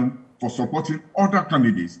punishing them for supporting other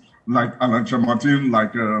candidates like Alan Tremartin,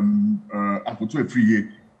 like Aputu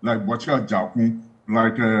Efriye, like Boachia Jakun,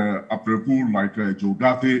 like Apreku, like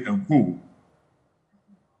Jogate and Co.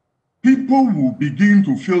 People will begin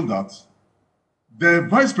to feel that the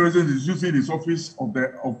vice president is using his office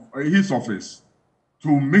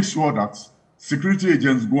to make sure that security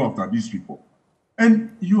agents go after these people.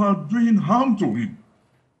 And you are doing harm to him.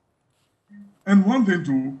 And one thing,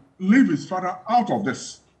 to leave his father out of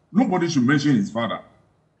this. Nobody should mention his father.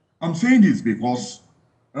 I'm saying this because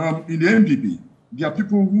in the NPP, there are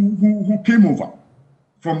people who came over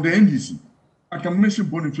from the NDC. I can mention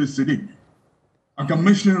Boniface Sadiq. I can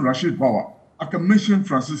mention Rashid Bawa. I can mention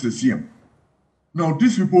Francis Essiem. Now,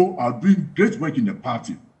 these people are doing great work in the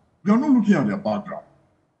party. We are not looking at their background.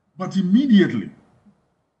 But immediately,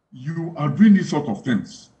 you are doing these sort of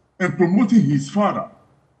things and promoting his father,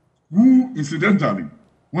 who, incidentally,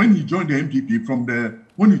 when he joined the NPP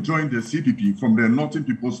when he joined the CPP from the Northern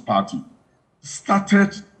People's Party,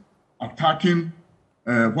 started attacking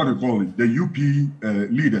the UP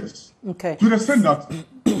leaders. Okay. To the extent that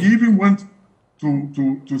he even went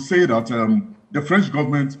to say that the French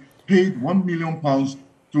government paid £1 million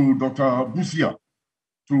to Dr. Boussia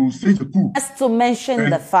to stage a coup. Just to mention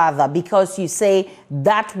the father, because you say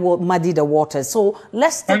that will muddy the waters. So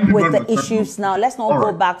let's stick with the issues now. Let's not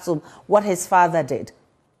go back to what his father did.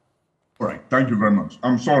 All right. Thank you very much.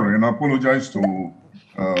 I'm sorry, and I apologize to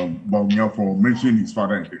Bawumia for mentioning his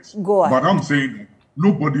father in this. Go ahead. But I'm saying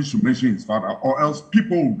nobody should mention his father, or else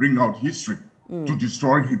people will bring out history to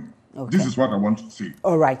destroy him. Okay. This is what I want to say.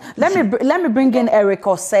 All right. Let me bring in Eric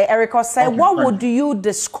Osei. Eric Osei, okay, what would you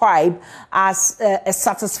describe as a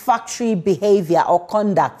satisfactory behavior or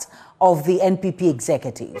conduct of the NPP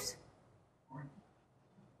executives?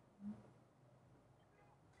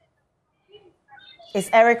 Is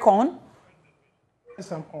Eric on? Yes,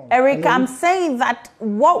 I'm on. Eric, I'm saying that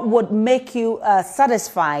what would make you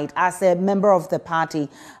satisfied as a member of the party?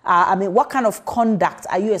 I mean, what kind of conduct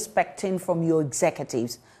are you expecting from your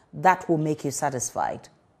executives that will make you satisfied?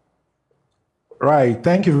 Right.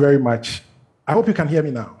 Thank you very much. I hope you can hear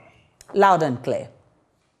me now. Loud and clear.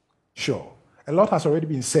 Sure. A lot has already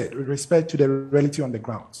been said with respect to the reality on the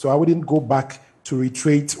ground, so I wouldn't go back to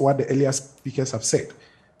reiterate what the earlier speakers have said.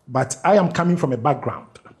 But I am coming from a background.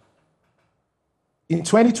 In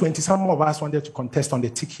 2020, some of us wanted to contest on the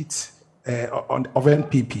ticket of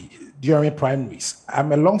NPP during primaries.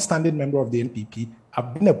 I'm a long-standing member of the NPP.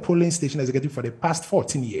 I've been a polling station executive for the past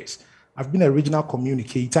 14 years. I've been a regional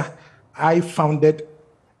communicator. I founded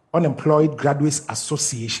Unemployed Graduates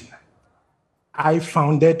Association. I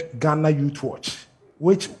founded Ghana Youth Watch,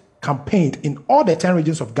 which campaigned in all the 10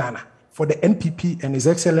 regions of Ghana for the NPP and His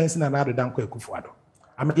Excellency Nana Addo Dankwa Akufo-Addo.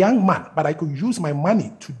 I'm a young man, but I could use my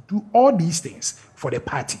money to do all these things for the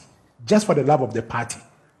party, just for the love of the party.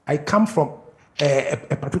 I come from a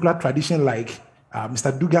particular tradition, like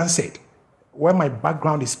Mr. Dugan said, where my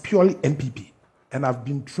background is purely NPP, and I've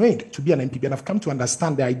been trained to be an NPP, and I've come to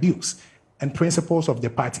understand the ideals and principles of the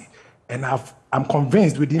party, and I'm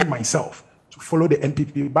convinced within myself to follow the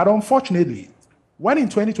NPP. But unfortunately, when in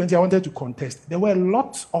 2020 I wanted to contest, there were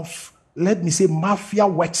lots of, let me say, mafia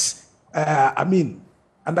works,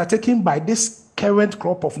 undertaken by this current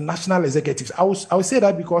crop of national executives. I will say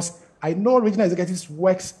that because I know regional executives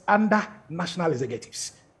works under national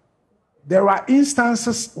executives. There are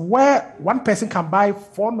instances where one person can buy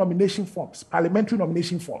 4 nomination forms, parliamentary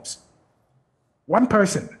nomination forms. One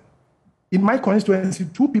person. In my constituency,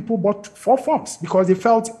 2 people bought 4 forms because they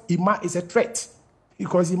felt IMA is a threat,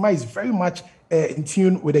 because IMA is very much in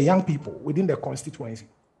tune with the young people within the constituency.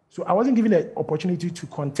 So I wasn't given the opportunity to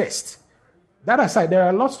contest. That aside, there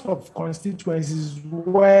are lots of constituencies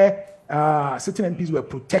where certain MPs were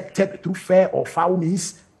protected through fair or foul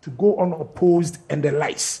means to go unopposed and the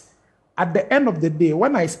likes. At the end of the day,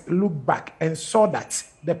 when I look back and saw that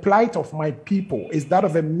the plight of my people is that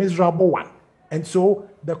of a miserable one, and so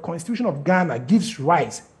the Constitution of Ghana gives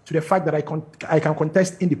rise to the fact that I can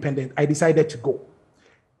contest independent, I decided to go.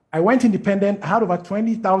 I went independent, I had over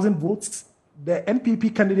 20,000 votes. The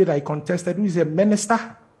NPP candidate I contested, who is a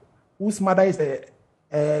minister, whose mother is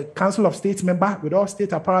a Council of State member with all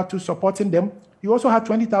state apparatus supporting them, he also had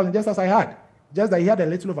 20,000, just as I had. Just that he had a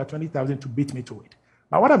little over 20,000 to beat me to it.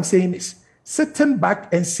 But what I'm saying is, sitting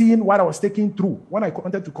back and seeing what I was taking through when I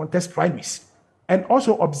wanted to contest primaries, and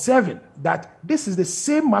also observing that this is the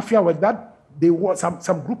same mafia work that they want,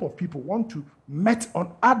 some group of people want to met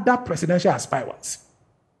on other presidential aspirants.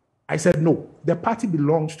 I said, no, the party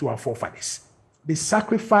belongs to our forefathers. They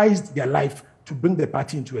sacrificed their life to bring the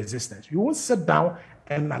party into existence. You won't sit down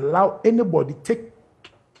and allow anybody take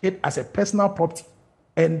it as a personal property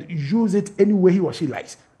and use it any way he or she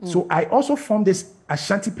likes. So I also formed this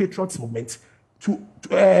Ashanti Patriots movement to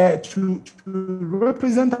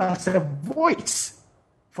represent as a voice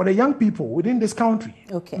for the young people within this country.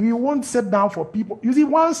 Okay. We won't sit down for people. You see,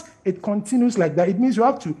 once it continues like that, it means you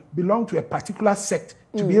have to belong to a particular sect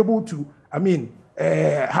to be able to,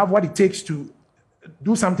 have what it takes to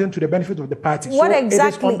do something to the benefit of the party. What so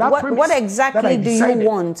exactly? What exactly do you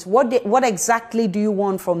want? What exactly do you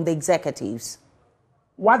want from the executives?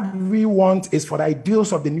 What we want is for the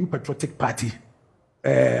ideals of the new patriotic party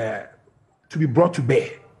to be brought to bear.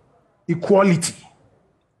 Equality.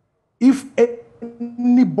 If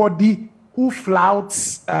anybody who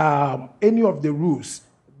flouts any of the rules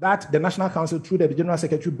that the National Council through the General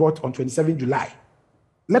Secretary brought on 27 July,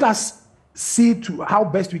 let us see to how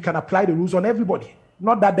best we can apply the rules on everybody.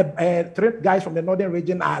 Not that the 3 guys from the northern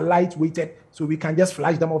region are lightweighted, so we can just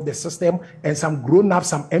flash them off the system, and some grown-ups,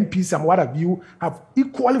 some MPs, some what have you, have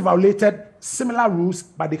equally violated similar rules,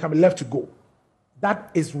 but they can be left to go. That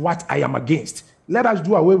is what I am against. Let us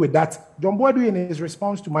do away with that. John Boadu, in his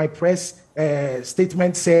response to my press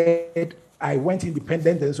statement, said, I went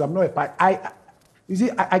independent, and so I'm not a party. You see,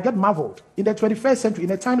 I get marveled. In the 21st century,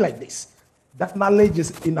 in a time like this, that knowledge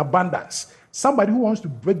is in abundance. Somebody who wants to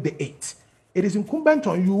break the 8, it is incumbent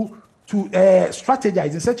on you to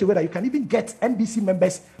strategize in such a way that you can even get NBC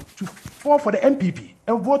members to fall for the MPP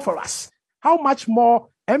and vote for us. How much more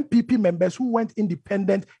MPP members who went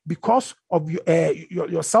independent because of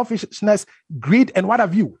your selfishness, greed, and what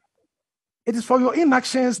have you? It is for your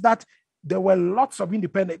inactions that there were lots of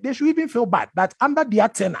independent. They should even feel bad that under their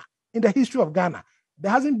tenure in the history of Ghana,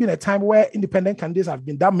 there hasn't been a time where independent candidates have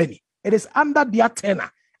been that many. It is under their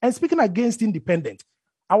tenure. And speaking against independent,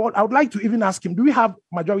 I would like to even ask him, do we have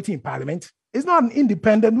majority in parliament? It's not an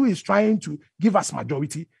independent who is trying to give us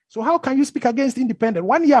majority. So how can you speak against independent?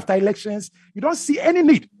 1 year after elections, you don't see any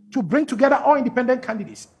need to bring together all independent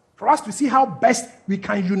candidates for us to see how best we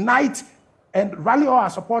can unite and rally all our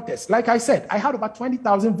supporters. Like I said, I had over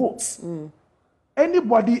 20,000 votes.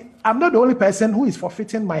 Anybody, I'm not the only person who is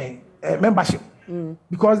forfeiting my membership.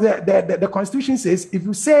 Because the Constitution says, if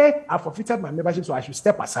you say I forfeited my membership, so I should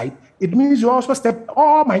step aside, it means you also step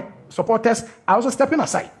all my supporters are also stepping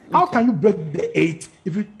aside. How can you break the 8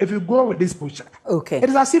 if you go with this position? Okay. It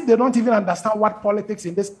is as if they don't even understand what politics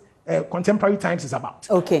in this contemporary times is about.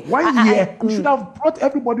 Okay. 1 year, we should have brought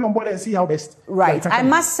everybody on board and see how best. Right. I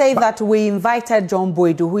must say that we invited John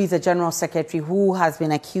Boydu, who is the General Secretary, who has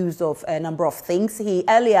been accused of a number of things. He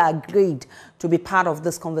earlier agreed to be part of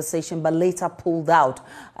this conversation, but later pulled out.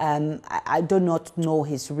 I do not know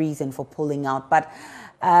his reason for pulling out, but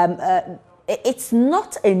it's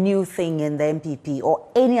not a new thing in the MPP or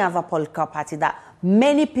any other political party that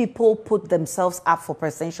many people put themselves up for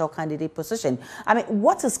presidential candidate position. I mean,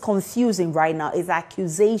 what is confusing right now is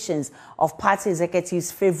accusations of party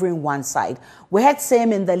executives favoring one side. We had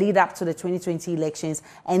same in the lead up to the 2020 elections,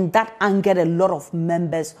 and that angered a lot of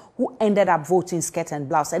members who ended up voting skirt and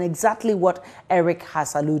blouse, and exactly what Eric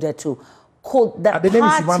has alluded to. Could the name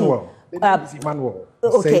is Emmanuel. The name is Emmanuel.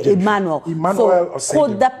 Okay, Emmanuel. Emmanuel. So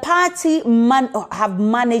could the party have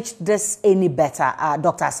managed this any better,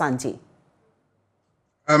 Dr. Asante?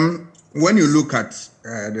 When you look at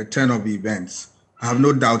the turn of events, I have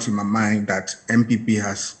no doubt in my mind that MPP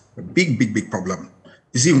has a big problem.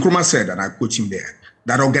 You see, Nkrumah said, and I quote him there,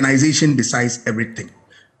 that organization decides everything.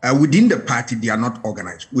 Within the party, they are not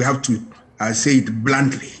organized. We have to say it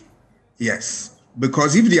bluntly, yes.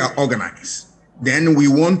 Because if they are organized, then we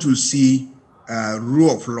want to see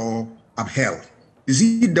rule of law upheld. You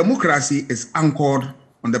see, democracy is anchored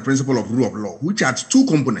on the principle of rule of law, which has two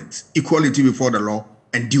components: equality before the law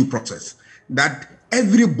and due process. That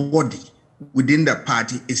everybody within the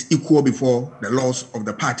party is equal before the laws of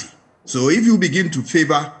the party. So if you begin to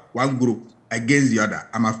favor one group against the other,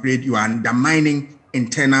 I'm afraid you are undermining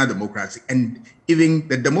internal democracy and even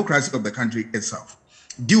the democracy of the country itself.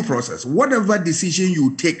 Due process, whatever decision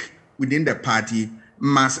you take within the party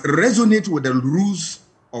must resonate with the rules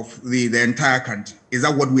of the entire country. Is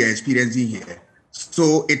that what we are experiencing here?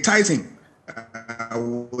 So it ties in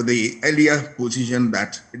with the earlier position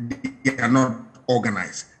that they are not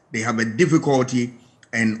organized. They have a difficulty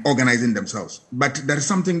in organizing themselves. But there is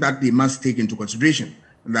something that they must take into consideration,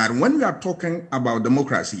 that when we are talking about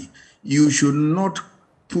democracy, you should not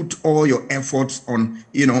put all your efforts on,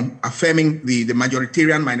 affirming the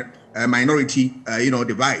majoritarian minority,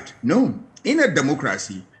 divide. No, in a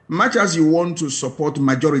democracy, much as you want to support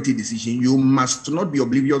majority decision, you must not be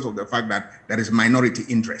oblivious of the fact that there is minority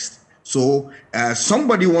interest. So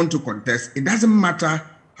somebody want to contest, it doesn't matter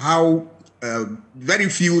how very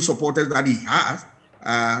few supporters that he has,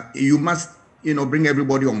 you must bring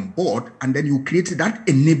everybody on board, and then you create that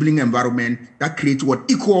enabling environment that creates what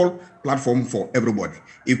equal platform for everybody.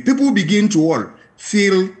 If people begin to all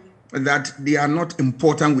feel that they are not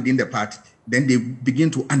important within the party, then they begin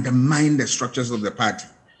to undermine the structures of the party.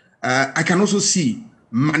 I can also see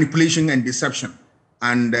manipulation and deception,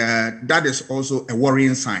 and that is also a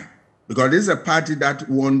worrying sign, because this is a party that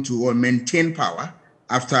want to maintain power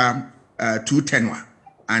after two tenure,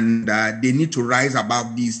 and they need to rise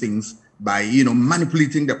above these things by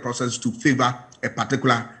manipulating the process to favor a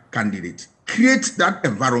particular candidate. Create that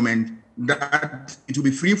environment that it will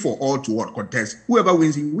be free for all to contest. Whoever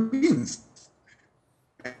wins, he wins.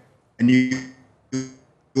 And you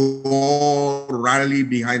all rally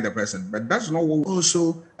behind the person. But that's not what we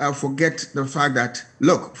also forget the fact that,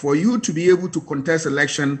 look, for you to be able to contest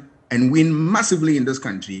election and win massively in this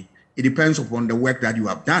country, it depends upon the work that you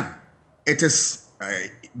have done. It is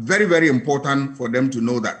very, very important for them to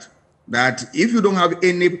know that if you don't have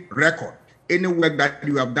any record, any work that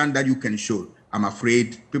you have done that you can show, I'm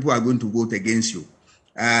afraid people are going to vote against you.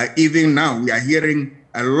 Even now, we are hearing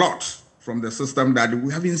a lot from the system that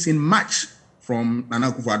we haven't seen much from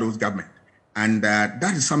Nana Akufo-Addo's government. And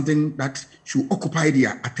that is something that should occupy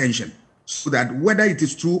their attention, so that whether it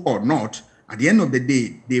is true or not, at the end of the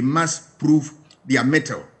day, they must prove their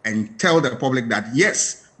mettle and tell the public that,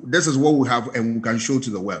 yes, this is what we have and we can show to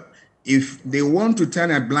the world. If they want to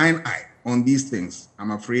turn a blind eye on these things,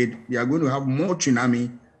 I'm afraid they are going to have more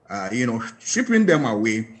tsunami, stripping them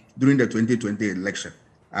away during the 2020 election.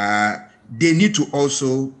 They need to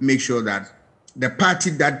also make sure that the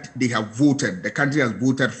party that they have voted, the country has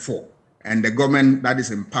voted for, and the government that is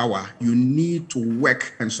in power, you need to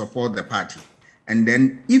work and support the party. And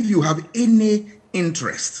then if you have any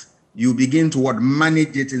interest, you begin to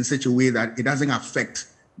manage it in such a way that it doesn't affect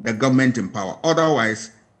the government in power.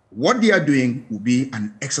 Otherwise, what they are doing will be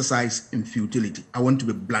an exercise in futility. I want to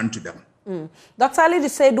be blunt to them. Dr. Ali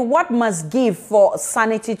said, what must give for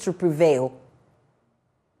sanity to prevail?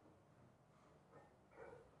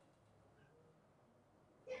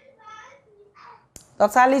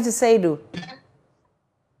 Dr. Ali Seidu.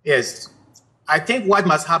 Yes. I think what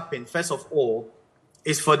must happen, first of all,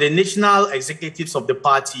 is for the national executives of the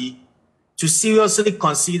party to seriously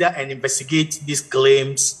consider and investigate these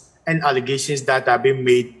claims and allegations that are being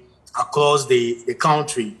made across the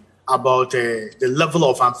country about the level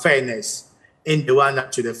of unfairness in the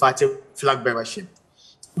run-up to the flag bearership.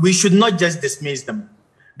 We should not just dismiss them,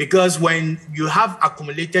 because when you have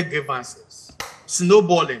accumulated grievances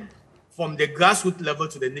snowballing from the grassroots level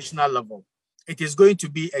to the national level, it is going to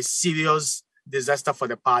be a serious disaster for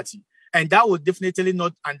the party. And that will definitely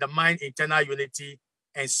not undermine internal unity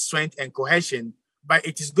and strength and cohesion, but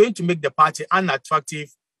it is going to make the party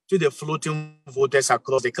unattractive to the floating voters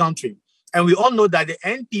across the country. And we all know that the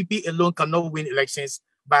NPP alone cannot win elections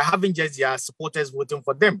by having just their supporters voting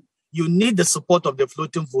for them. You need the support of the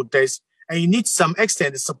floating voters, and you need to some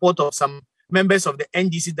extent the support of some members of the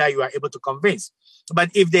NDC that you are able to convince. But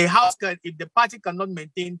if the party cannot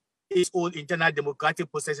maintain its own internal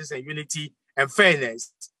democratic processes and unity and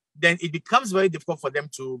fairness, then it becomes very difficult for them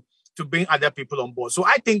to bring other people on board. So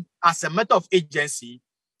I think as a matter of agency,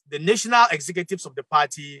 the national executives of the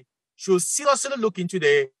party should seriously look into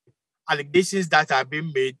the allegations that are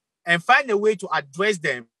being made and find a way to address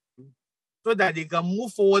them so that they can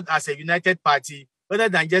move forward as a united party rather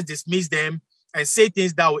than just dismiss them and say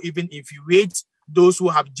things that will even infuriate those who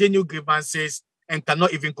have genuine grievances and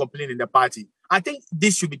cannot even complain in the party. I think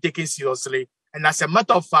this should be taken seriously. And as a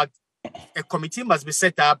matter of fact, a committee must be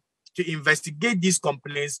set up to investigate these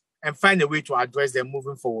complaints and find a way to address them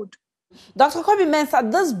moving forward. Dr.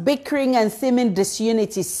 Kobe-Mensah, this bickering and seeming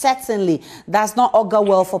disunity certainly does not augur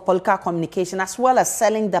well for political communication, as well as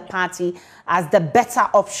selling the party as the better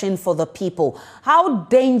option for the people. How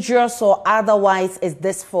dangerous or otherwise is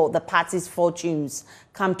this for the party's fortunes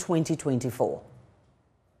come 2024?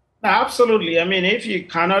 Absolutely. I mean, if you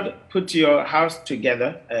cannot put your house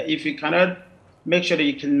together, if you cannot make sure that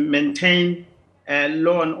you can maintain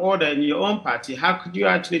law and order in your own party, how could you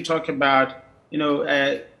actually talk about,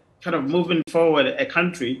 kind of moving forward a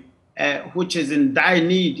country which is in dire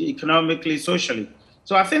need economically, socially?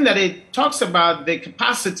 So I think that it talks about the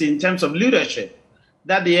capacity in terms of leadership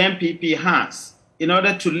that the MPP has in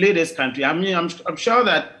order to lead this country. I mean, I'm sure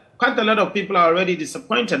that quite a lot of people are already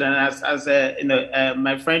disappointed, and as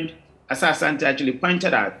my friend Asa Asante actually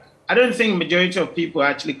pointed out, I don't think majority of people are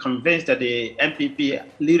actually convinced that the MPP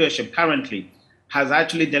leadership currently has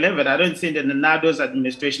actually delivered. I don't think that the Nado's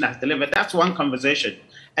administration has delivered. That's one conversation.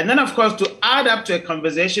 And then, of course, to add up to a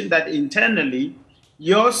conversation that internally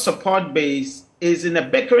your support base is in a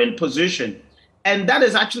bickering position, and that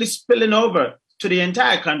is actually spilling over to the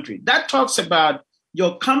entire country. That talks about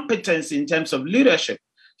your competence in terms of leadership.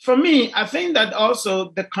 For me, I think that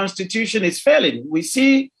also the Constitution is failing. We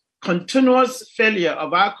see continuous failure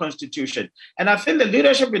of our Constitution. And I think the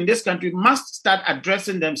leadership in this country must start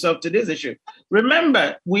addressing themselves to this issue.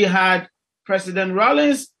 Remember, we had President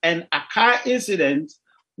Rawlings and Akkar incident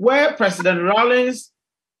where President Rawlings,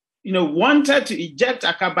 wanted to eject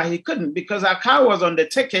Akkar, but he couldn't because Akkar was on the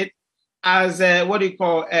ticket as the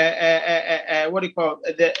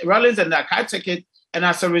Rawlings and the Akkar ticket, and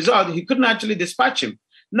as a result, he couldn't actually dispatch him.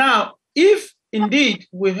 Now, if indeed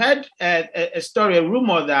we had a story, a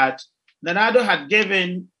rumor that Nado had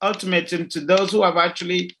given ultimatum to those who have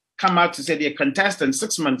actually come out to say they're contestant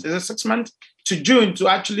 6 months, is it 6 months? To June to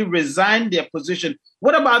actually resign their position.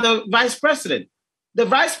 What about the vice president? The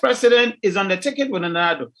vice president is on the ticket with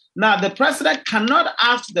Nado. Now, the president cannot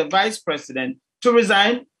ask the vice president to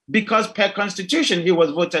resign because per constitution he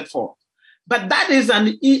was voted for. But that is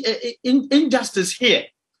an injustice here,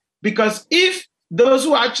 because if those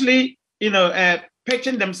who actually,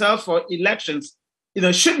 pitching themselves for elections,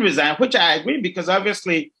 should resign, which I agree, because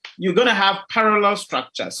obviously you're going to have parallel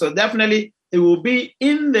structure. So definitely it will be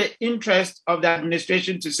in the interest of the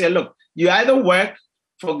administration to say, look, you either work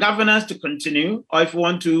for governance to continue, or if you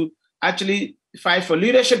want to actually fight for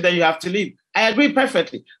leadership, then you have to leave. I agree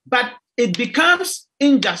perfectly. But it becomes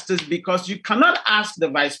injustice because you cannot ask the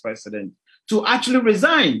vice president to actually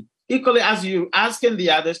resign, equally as you asking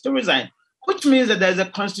the others to resign, which means that there's a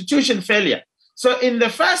constitution failure. So in the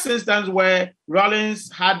first instance where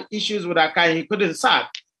Rawlings had issues with Akkar, he couldn't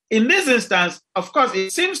sack. In this instance, of course,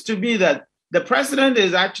 it seems to be that the president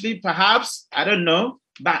is actually perhaps, I don't know,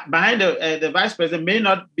 behind the vice president may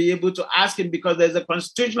not be able to ask him because there's a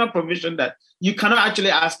constitutional provision that you cannot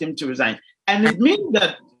actually ask him to resign. And it means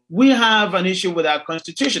that we have an issue with our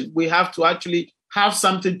constitution. We have to actually have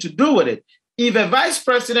something to do with it. If a vice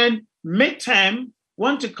president midterm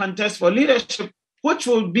want to contest for leadership, which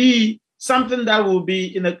will be something that will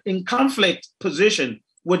be in conflict position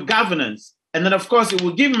with governance, and then of course it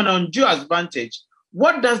will give him an undue advantage,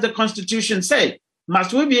 what does the constitution say?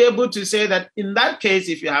 Must we be able to say that in that case,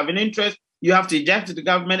 if you have an interest, you have to eject the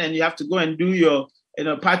government and you have to go and do your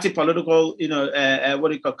party political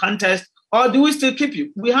contest, or do we still keep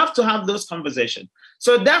you? We have to have those conversations.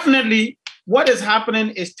 So definitely what is happening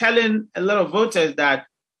is telling a lot of voters that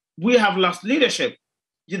we have lost leadership.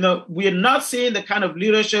 We are not seeing the kind of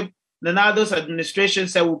leadership Nanado's administration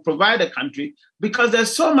said will provide the country, because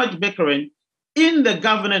there's so much bickering in the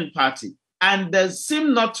governing party, and there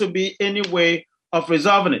seems not to be any way of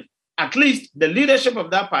resolving it. At least the leadership of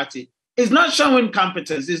that party is not showing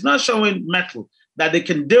competence, is not showing mettle that they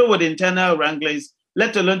can deal with internal wranglings,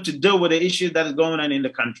 let alone to deal with the issues that is going on in the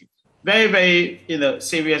country. Very, very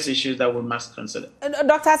serious issues that we must consider.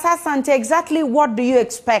 Dr. Asante, exactly what do you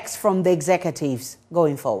expect from the executives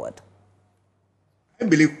going forward? I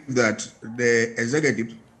believe that the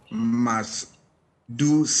executive must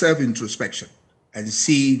do self-introspection and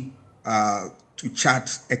see to chart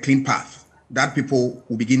a clean path that people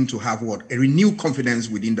will begin to have a renewed confidence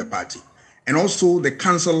within the party. And also the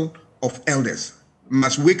Council of Elders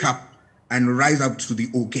must wake up and rise up to the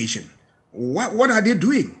occasion. What are they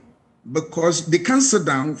doing? Because they can't sit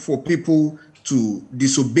down for people to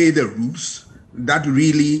disobey the rules that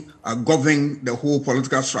really govern the whole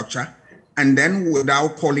political structure, and then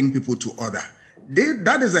without calling people to order.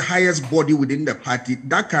 That is the highest body within the party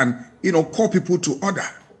that can, call people to order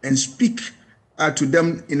and speak to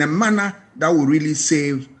them in a manner that will really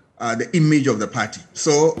save the image of the party.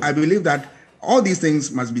 So I believe that all these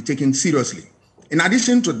things must be taken seriously. In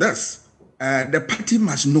addition to this, the party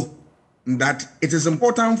must know that it is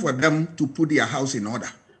important for them to put their house in order.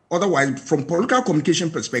 Otherwise, from political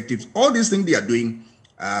communication perspectives, all these things they are doing,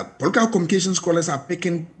 political communication scholars are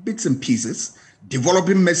picking bits and pieces,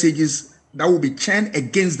 developing messages that will be churned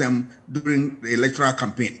against them during the electoral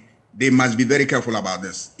campaign. They must be very careful about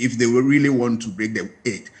this if they will really want to break the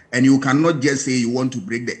 8. And you cannot just say you want to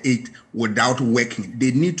break the 8 without working.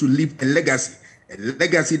 They need to leave a legacy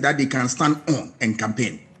that they can stand on and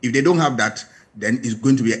campaign. If they don't have that, then it's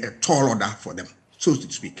going to be a tall order for them, so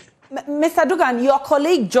to speak. Mr. Dugan, your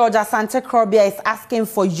colleague George Asante Korobia is asking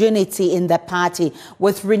for unity in the party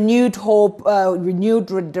with renewed hope,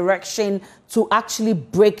 renewed direction to actually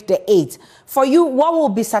break the 8. For you, what will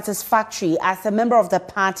be satisfactory as a member of the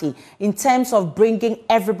party in terms of bringing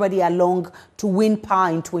everybody along to win power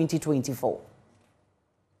in 2024?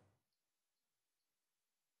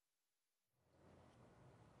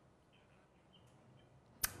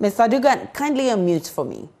 Mr. Dugan, kindly unmute for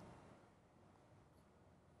me.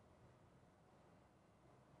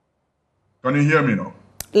 Can you hear me now?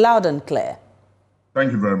 Loud and clear.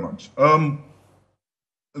 Thank you very much.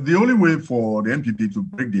 The only way for the NPP to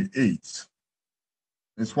break the 8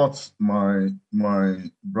 is what my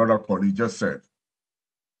brother colleague just said.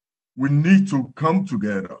 We need to come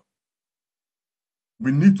together.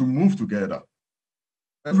 We need to move together.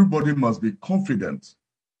 Everybody must be confident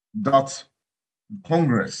that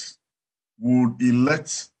Congress would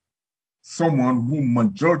elect someone who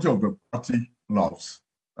majority of the party loves,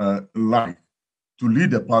 like, to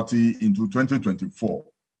lead the party into 2024.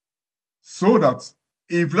 So that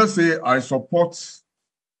if, let's say, I support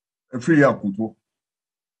Efriye Akuto,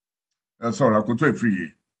 Akuto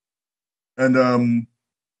Efriye, and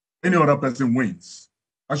any other person wins,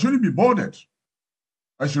 I shouldn't be bothered.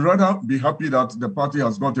 I should rather be happy that the party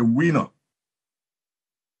has got a winner.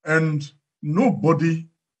 And nobody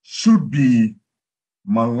should be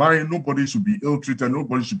maligned, nobody should be ill-treated,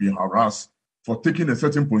 nobody should be harassed for taking a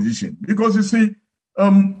certain position. Because you see,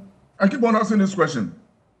 I keep on asking this question.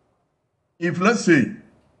 If, let's say,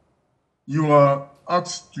 you are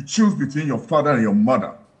asked to choose between your father and your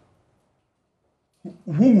mother,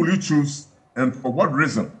 who will you choose and for what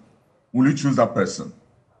reason will you choose that person?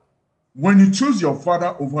 When you choose your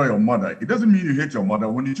father over your mother, it doesn't mean you hate your mother.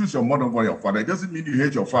 When you choose your mother over your father, it doesn't mean you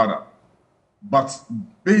hate your father. But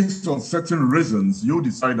based on certain reasons, you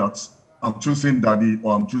decide that I'm choosing daddy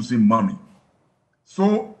or I'm choosing mommy.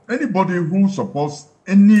 So anybody who supports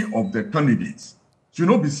any of the candidates should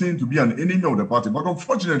not be seen to be an enemy of the party. But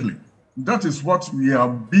unfortunately, that is what we are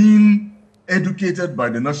being educated by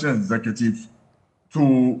the National Executive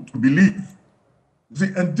to believe.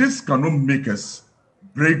 See, and this cannot make us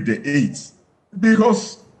break the 8.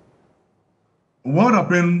 Because what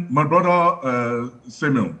happened, my brother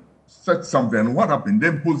Samuel said something, what happened? The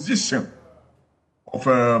imposition of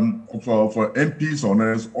MPs on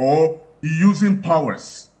us, or using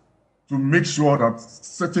powers to make sure that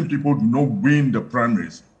certain people do not win the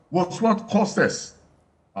primaries, was what cost us.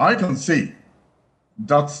 I can say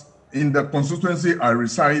that in the constituency I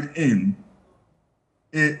reside in,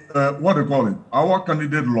 what do you call it? Our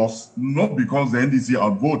candidate lost not because the NDC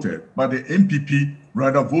outvoted, but the MPP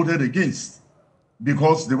rather voted against.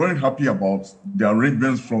 because they weren't happy about the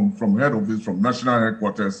arrangements from head office, from national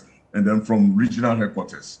headquarters, and then from regional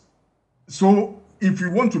headquarters. So if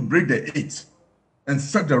you want to break the 8 and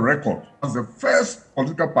set the record as the first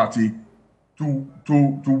political party to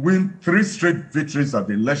win 3 straight victories at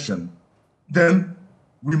the election, then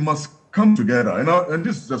we must come together. And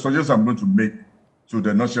this is the suggestion I'm going to make to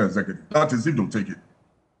the National Executive. That is, if they'll take it.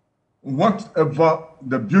 Whatever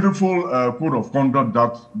the beautiful code of conduct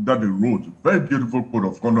that they wrote, very beautiful code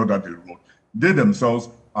of conduct that they wrote, they themselves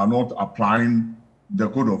are not applying the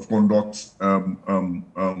code of conduct,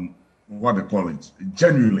 what they call it,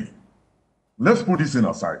 genuinely. Let's put this in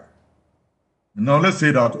aside. Now let's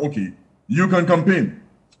say that, okay, you can campaign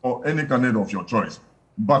for any candidate of your choice,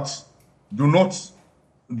 but do not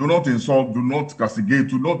insult, do not castigate,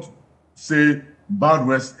 do not say bad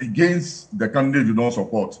words against the candidate you don't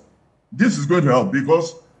support. This is going to help,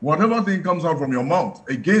 because whatever thing comes out from your mouth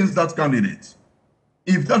against that candidate,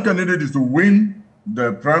 if that candidate is to win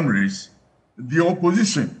the primaries, the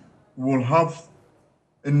opposition will have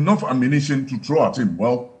enough ammunition to throw at him.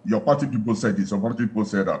 Well, your party people said this, your party people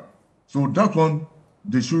said that. So that one,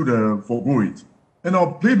 they should forego it. And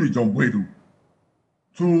I'll plead with John Boydu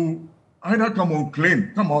to either come out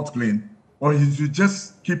clean, or he should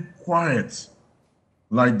just keep quiet.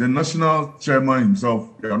 Like the national chairman himself,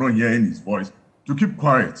 you are not hearing his voice, to keep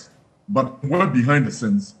quiet, but work behind the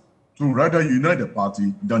scenes to rather unite the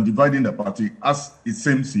party than dividing the party, as it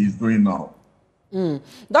seems he is doing now.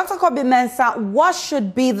 Dr. Kobe Mensah, what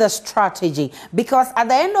should be the strategy? Because at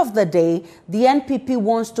the end of the day, the NPP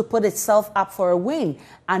wants to put itself up for a win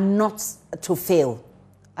and not to fail.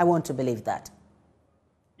 I want to believe that.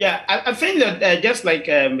 Yeah, I think that just like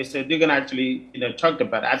Mr. Dugan actually talked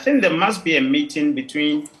about, I think there must be a meeting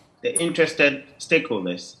between the interested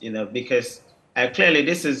stakeholders, because clearly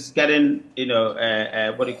this is getting,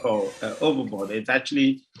 overboard. It's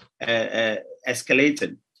actually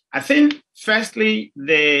escalated. I think, firstly,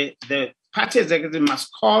 the party executive must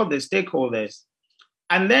call the stakeholders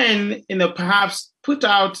and then, perhaps put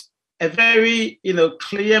out a very,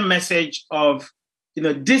 clear message of,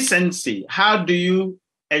 decency. How do you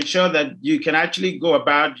ensure that you can actually go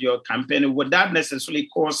about your campaign without necessarily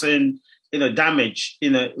causing, damage,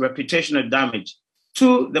 reputational damage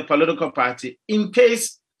to the political party in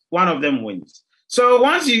case one of them wins. So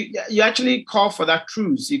once you actually call for that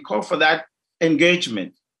truce, you call for that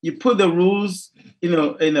engagement, you put the rules,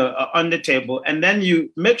 on the table, and then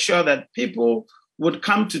you make sure that people would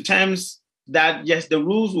come to terms that, yes, the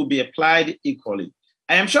rules will be applied equally.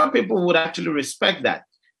 I am sure people would actually respect that.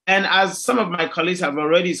 And as some of my colleagues have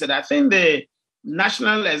already said, I think the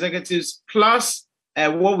national executives plus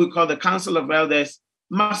what we call the Council of Elders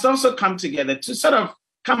must also come together to sort of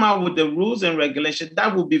come out with the rules and regulations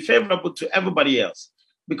that will be favorable to everybody else.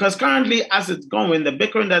 Because currently, as it's going, the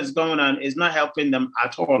bickering that's going on is not helping them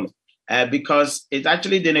at all, because it's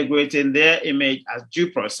actually denigrating their image as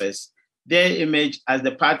due process, their image as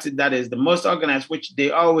the party that is the most organized, which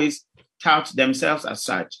they always tout themselves as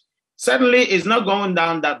such. Certainly, it's not going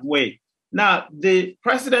down that way. Now, the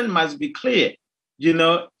president must be clear,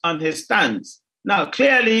 on his stance. Now,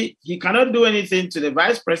 clearly, he cannot do anything to the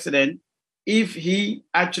vice president if he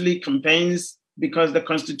actually campaigns, because the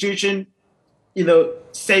Constitution,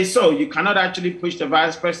 says so. You cannot actually push the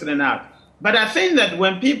vice president out. But I think that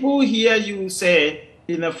when people hear you say,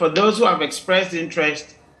 for those who have expressed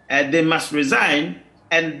interest, they must resign,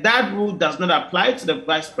 and that rule does not apply to the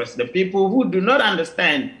vice president, people who do not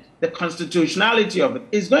understand the constitutionality of it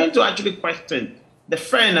is going to actually question the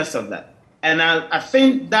fairness of that. And I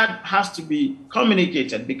think that has to be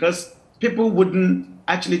communicated, because people wouldn't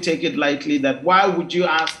actually take it lightly that why would you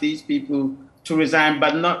ask these people to resign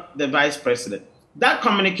but not the vice president? That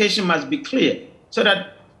communication must be clear so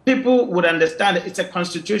that people would understand that it's a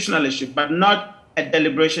constitutional issue but not a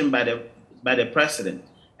deliberation by the president.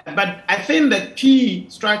 But I think the key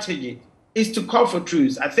strategy is to call for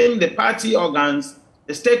truce. I think the party organs,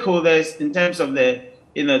 the stakeholders in terms of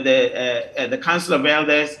the Council of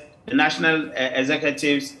Elders, the national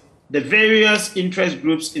executives, the various interest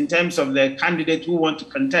groups in terms of the candidates who want to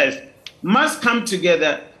contest must come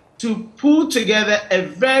together to pull together a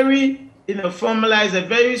very, formalize a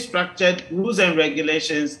very structured rules and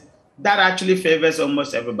regulations that actually favors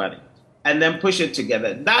almost everybody, and then push it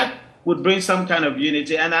together. That would bring some kind of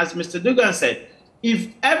unity. And as Mr. Dugan said,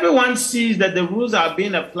 if everyone sees that the rules are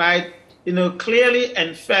being applied, clearly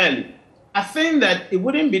and fairly, I think that it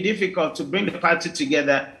wouldn't be difficult to bring the party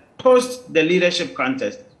together post the leadership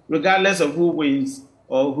contest, regardless of who wins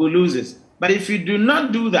or who loses. But if you do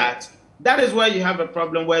not do that, that is where you have a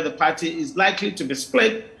problem where the party is likely to be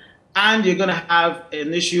split, and you're going to have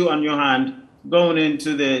an issue on your hand going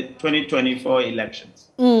into the 2024 elections.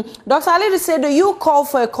 Dr. Ali said, do you call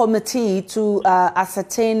for a committee to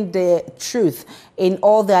ascertain the truth in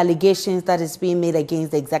all the allegations that is being made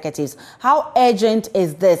against the executives? How urgent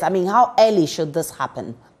is this? I mean, how early should this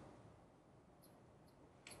happen?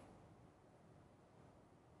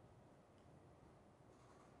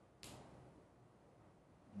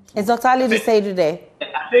 Is Dr. Ali say today?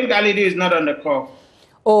 I think Ali is not on the call.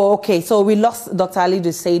 Oh, okay. So we lost Dr. Ali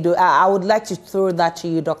Seidu. I would like to throw that to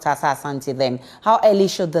you, Dr. Asante, then. How early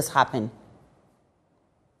should this happen?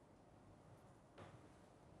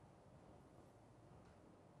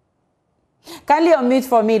 Kindly unmute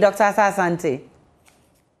for me, Dr. Asante.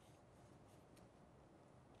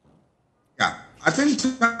 Yeah, I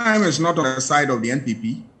think time is not on the side of the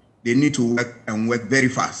NPP. They need to work very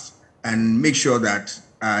fast and make sure that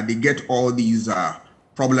they get all these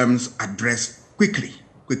problems addressed quickly.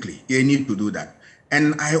 They need to do that.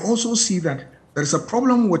 And I also see that there's a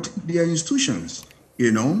problem with their institutions.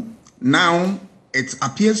 Now it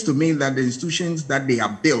appears to me that the institutions that they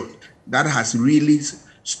have built that has really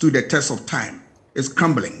stood the test of time is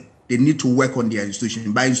crumbling. They need to work on their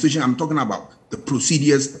institution. By institution, I'm talking about the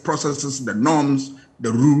procedures, the processes, the norms,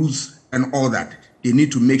 the rules, and all that. They need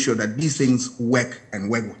to make sure that these things work and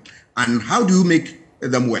work well. And how do you make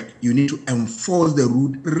them work? You need to enforce the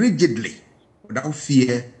rule rigidly, without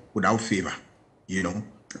fear, without favor.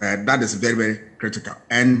 That is very, very critical.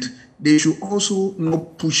 And they should also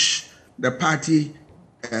not push the party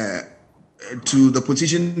to the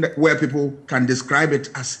position where people can describe it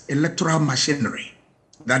as electoral machinery.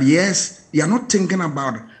 That yes, they are not thinking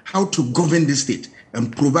about how to govern the state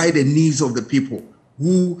and provide the needs of the people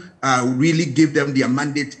who really gave them their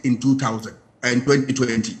mandate in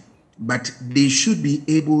 2020. But they should be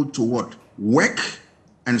able to work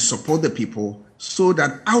and support the people, so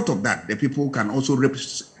that out of that, the people can also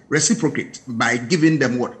reciprocate by giving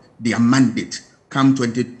them their mandate come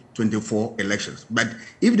 2024 elections. But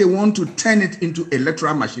if they want to turn it into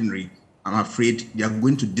electoral machinery, I'm afraid they are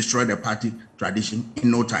going to destroy the party tradition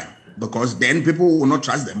in no time, because then people will not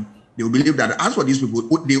trust them. They will believe that as for these people,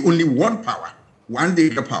 they only want power. Once they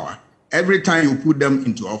get power, every time you put them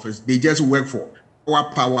into office, they just work for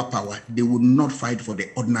power. They will not fight for the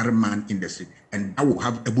ordinary man in the street, and that will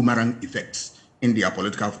have a boomerang effects in their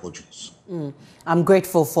political fortunes. I'm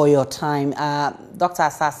grateful for your time. Dr.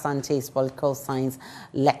 Asante is political science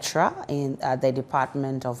lecturer in the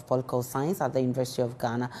Department of Political Science at the University of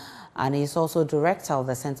Ghana, and he's also director of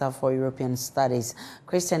the Center for European Studies.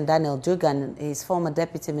 Christian Daniel Dugan is former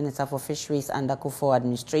Deputy Minister for Fisheries under Kufuor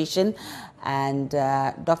administration, and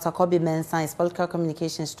Dr. Kobe Mensah is political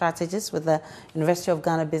communication strategist with the University of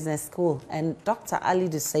Ghana Business School, and Dr. Ali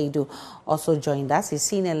Seidu also joined us. He's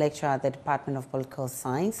senior lecturer at the Department of Political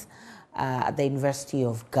Science at the University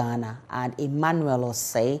of Ghana, and Emmanuel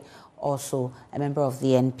Osei, also a member of the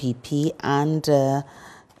NPP and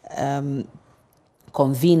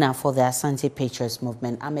convener for the Asante Patriots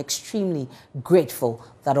Movement. I'm extremely grateful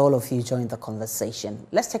that all of you joined the conversation.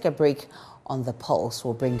 Let's take a break on the Pulse.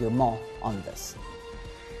 We'll bring you more on this.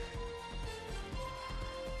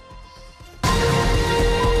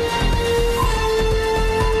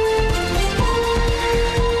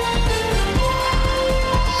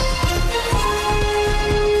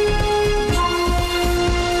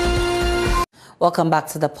 Welcome back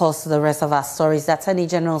to the Pulse. To the rest of our stories. The Attorney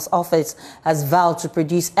General's office has vowed to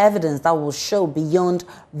produce evidence that will show beyond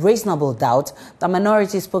reasonable doubt that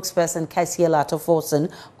minority spokesperson Kasiela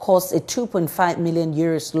Atoforsen caused a 2.5 million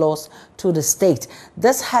euros loss to the state.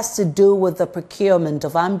 This has to do with the procurement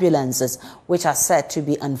of ambulances, which are said to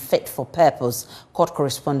be unfit for purpose. Court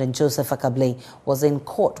correspondent Joseph Akable was in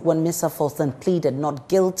court when Mr. Forsen pleaded not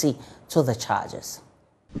guilty to the charges.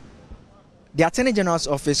 The Attorney General's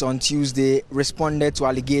office on Tuesday responded to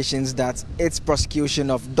allegations that its prosecution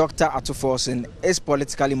of Dr. Atoforsen is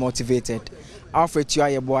politically motivated. Alfred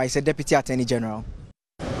Tuayeboa is a Deputy Attorney General.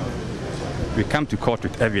 We come to court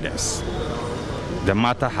with evidence. The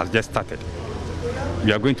matter has just started.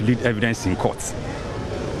 We are going to lead evidence in court.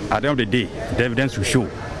 At the end of the day, the evidence will show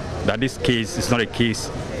that this case is not a case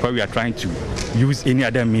where we are trying to use any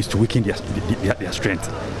other means to weaken their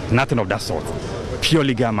strength. Nothing of that sort. Pure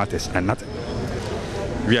legal matters and nothing.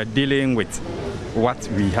 We are dealing with what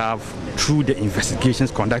we have through the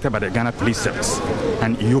investigations conducted by the Ghana Police Service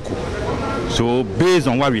and IOCO. So based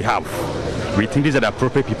on what we have, we think these are the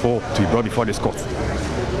appropriate people to be brought before this court.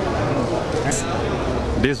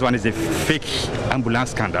 This one is a fake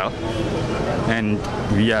ambulance scandal, and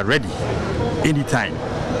we are ready anytime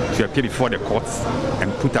to appear before the courts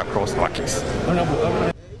and put across our case.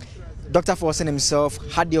 Dr. Forson himself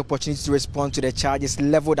had the opportunity to respond to the charges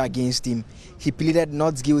leveled against him. He pleaded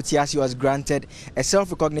not guilty as he was granted a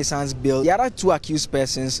self-recognizance bail. The other two accused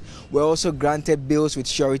persons were also granted bails with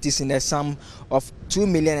sureties in the sum of 2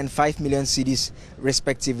 million and 5 million cedis,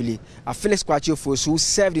 respectively. Felix Kwachio, who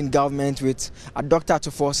served in government with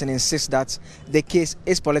Dr. Forson, insists that the case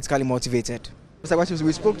is politically motivated. Mr. Kwachio,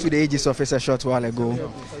 we spoke to the AG's office a short while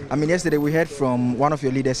ago. I mean, yesterday we heard from one of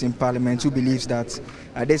your leaders in Parliament who believes that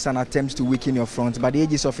there's an attempt to weaken your front. But the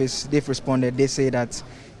AG's office, they've responded. They say that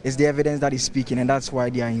it's the evidence that is speaking, and that's why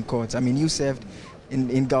they are in court. I mean, you served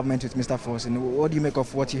in government with Mr. Forson. What do you make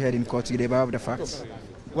of what you heard in court today about the facts?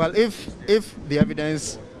 Well, if the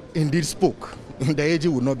evidence indeed spoke, the AG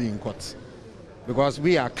would not be in court, because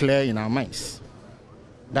we are clear in our minds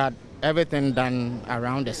that everything done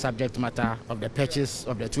around the subject matter of the purchase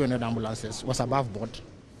of the 200 ambulances was above board.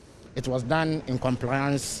 It was done in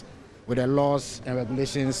compliance with the laws and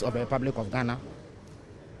regulations of the Republic of Ghana.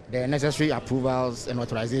 The necessary approvals and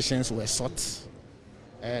authorizations were sought.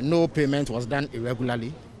 No payment was done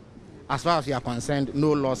irregularly. As far as we are concerned,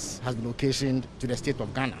 no loss has been occasioned to the state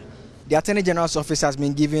of Ghana. The Attorney General's office has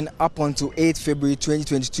been given up until 8 February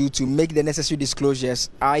 2022 to make the necessary disclosures,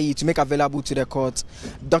 i.e. to make available to the court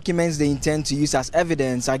documents they intend to use as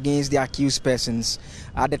evidence against the accused persons.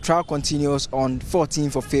 The trial continues on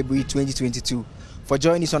 14th of February 2022. For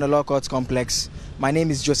JoyNews on the Law Court Complex, my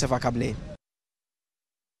name is Joseph Akable.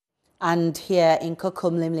 And here in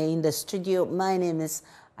Kokomlimle in the studio, my name is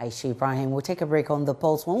Aisha Ibrahim. We'll take a break on the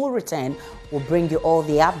pulse. When we return, we'll bring you all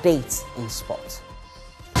the updates in sport.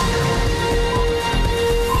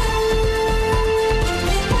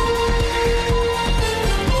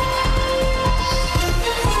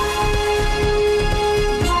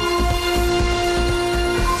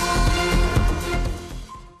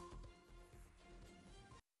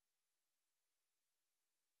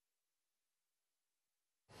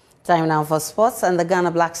 Time now for sports, and the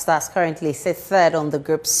Ghana Black Stars currently sit third on the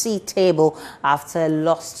Group C table after a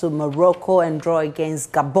loss to Morocco and draw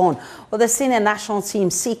against Gabon, with the senior national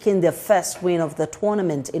team seeking their first win of the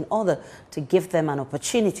tournament in order to give them an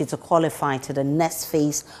opportunity to qualify to the next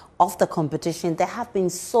phase of the competition. There have been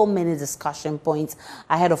so many discussion points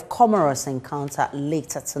ahead of Comoros encounter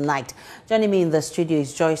later tonight. Joining me in the studio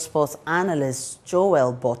is Joy Sports analyst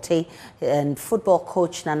Joel Botte and football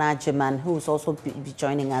coach Nana Jiman, who is also be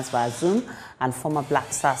joining us via Zoom, and former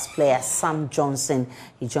Black Stars player Sam Johnson.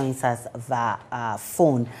 He joins us via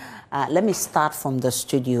phone. Let me start from the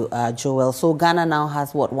studio, Joel. So Ghana now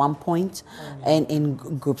has, what, 1 point in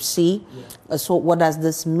Group C? Yeah. So what does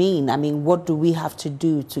this mean? I mean, what do we have to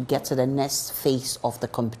do to get to the next phase of the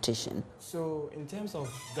competition? So in terms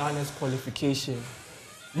of Ghana's qualification,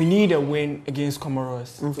 we need a win against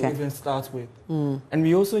Comoros to even start with. And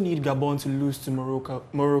we also need Gabon to lose to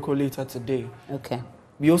Morocco later today. Okay.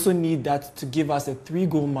 We also need that to give us a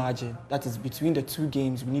 3-goal margin. That is between the two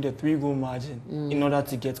games. We need a 3-goal margin in order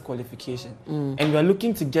to get qualification. And we are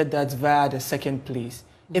looking to get that via the second place.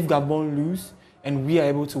 If Gabon lose and we are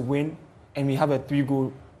able to win and we have a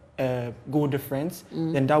 3-goal goal difference,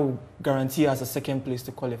 then that will guarantee us a second place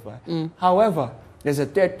to qualify. However, there's a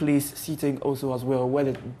third place seating also as well, where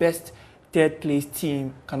the best third place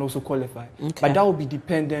team can also qualify. But that will be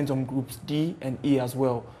dependent on groups D and E as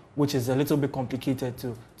well, which is a little bit complicated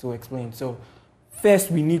to explain. So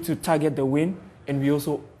first we need to target the win, and we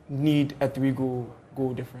also need a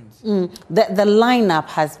 3-goal difference. The lineup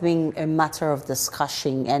has been a matter of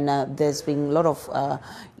discussion, and there's been a lot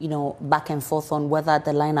of back and forth on whether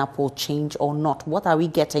the lineup will change or not. What are we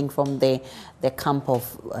getting from the camp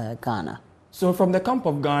of Ghana? So from the camp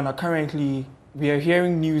of Ghana, currently we are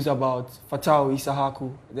hearing news about Fatau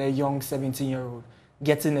Isahaku, the young 17-year-old,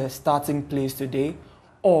 getting a starting place today.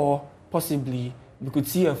 Or possibly we could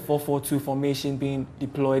see a 4-4-2 formation being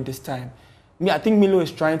deployed this time. I think Milo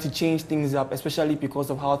is trying to change things up, especially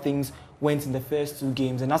because of how things went in the first 2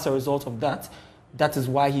 games. And as a result of that, that is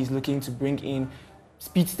why he's looking to bring in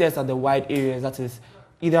speedsters at the wide areas. That is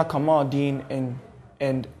either Kamal Dean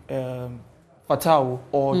and Fatau,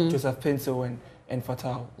 or Joseph Pinto and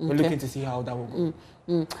Fatau. We're looking to see how that will go.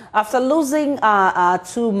 After losing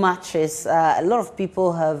 2 matches, a lot of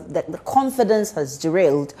people have, the confidence has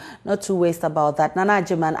derailed. Not too waste about that. Nana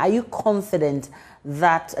Jiman, are you confident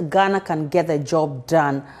that Ghana can get the job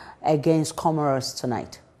done against Comoros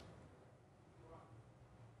tonight?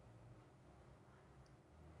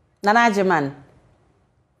 Nana Jiman.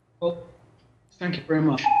 Well, thank you very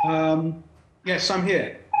much. Yes, I'm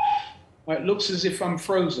here. It looks as if I'm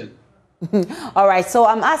frozen. All right, so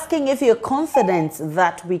I'm asking if you're confident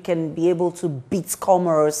that we can be able to beat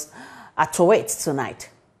Comoros at Kuwait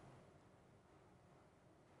tonight.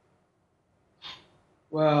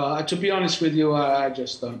 Well, to be honest with you, I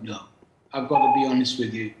just don't know. I've got to be honest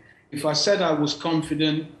with you. If I said I was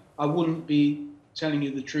confident, I wouldn't be telling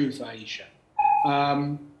you the truth, Aisha.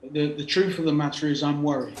 The truth of the matter is I'm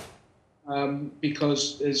worried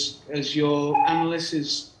because as your analyst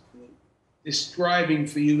is describing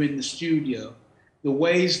for you in the studio, the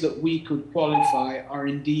ways that we could qualify are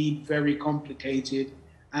indeed very complicated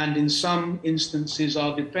and in some instances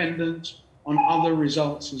are dependent on other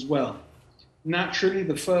results as well. Naturally,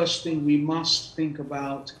 the first thing we must think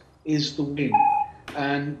about is the win.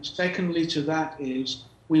 And secondly to that is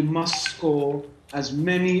we must score as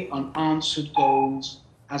many unanswered goals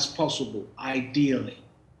as possible, ideally.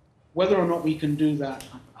 Whether or not we can do that,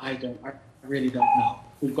 I really don't know.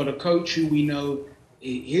 We've got a coach who we know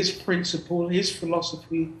his principle, his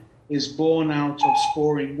philosophy is born out of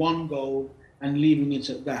scoring one goal and leaving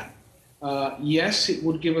it at that. Yes, it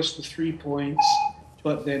would give us the 3 points,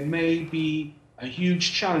 but there may be a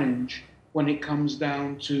huge challenge when it comes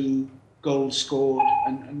down to goals scored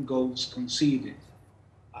and goals conceded.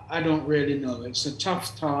 I don't really know. It's a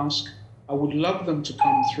tough task. I would love them to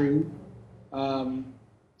come through,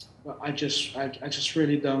 but I just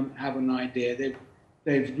really don't have an idea.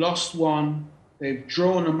 They've lost one. They've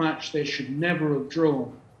drawn a match they should never have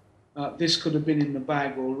drawn. This could have been in the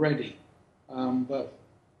bag already, but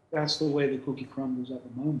that's the way the cookie crumbles at the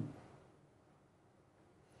moment.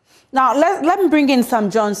 Now, let me bring in Sam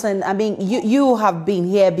Johnson. I mean, you have been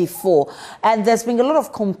here before, and there's been a lot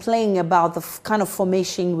of complaining about the kind of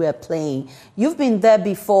formation we're playing. You've been there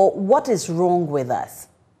before. What is wrong with us?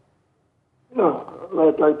 Yeah,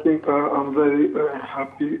 I think I'm very, very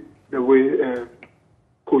happy the way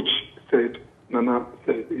Coach said, Nana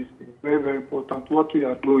said. It's very, very important. What we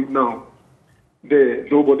are doing now,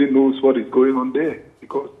 nobody knows what is going on there.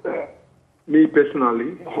 Because me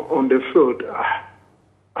personally, on the field,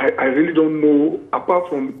 I really don't know, apart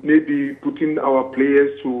from maybe putting our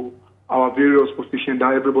players to our various positions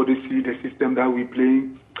that everybody see the system that we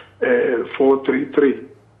playing 4-3-3.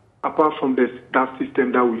 Apart from that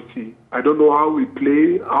system that we see, I don't know how we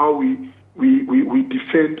play, how we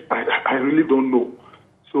defend. I really don't know.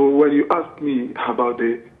 So when you ask me about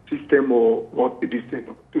the system or what it is,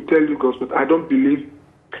 to tell you guys, but I don't believe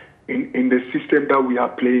in the system that we are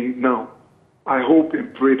playing now. I hope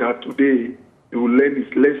and pray that today we will learn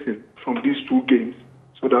his lesson from these 2 games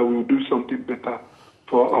so that we will do something better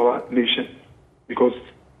for our nation. Because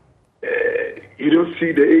you don't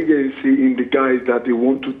see the agency in the guys that they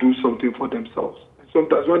want to do something for themselves.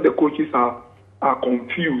 Sometimes when the coaches are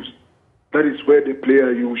confused, that is where the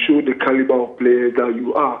player, you show the caliber of player that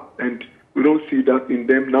you are. And we don't see that in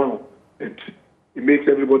them now. And it makes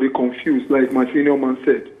everybody confused. Like my senior man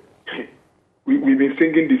said, we've been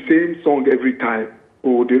singing the same song every time.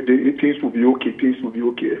 Oh, things will be okay, things will be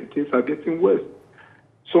okay. And things are getting worse.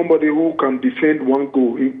 Somebody who can defend one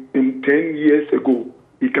goal in 10 years ago,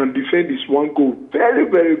 he can defend this one goal very,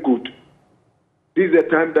 very good. This is the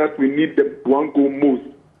time that we need the one goal most.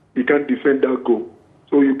 He can defend that goal.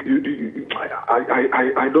 So I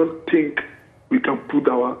don't think we can put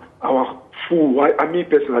our full, me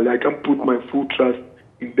personally, I can put my full trust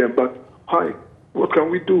in them. But what can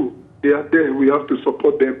we do? They are there. We have to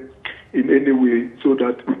support them in any way so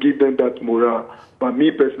that we give them that morale. But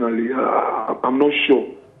me personally, I'm not sure.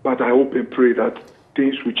 But I hope and pray that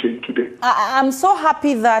things will change today. I'm so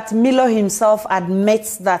happy that Milo himself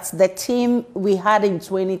admits that the team we had in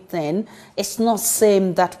 2010 is not the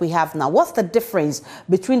same that we have now. What's the difference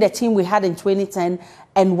between the team we had in 2010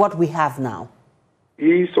 and what we have now?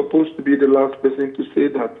 He's supposed to be the last person to say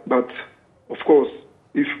that. But, of course,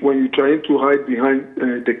 when you're trying to hide behind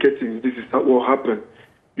the curtains, this is what happened.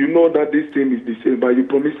 You know that this team is the same, but you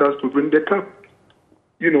promise us to bring the cup.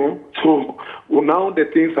 So now the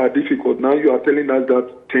things are difficult. Now you are telling us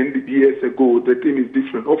that 10 years ago the team is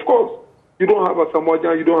different. Of course, you don't have a Samoa,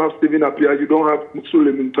 you don't have Stephen Appiah, you don't have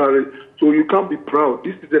Suleiman Tare, so you can't be proud.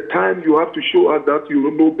 This is the time you have to show us that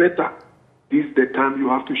you know better. This is the time you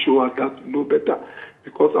have to show us that you know better.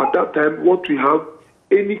 Because at that time, what we have,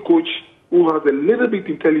 any coach who has a little bit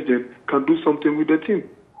intelligent can do something with the team.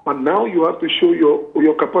 But now you have to show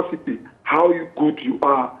your capacity, how good you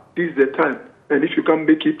are. This is the time. And if you can't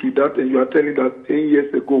make it with that and you are telling that 10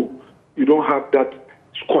 years ago you don't have that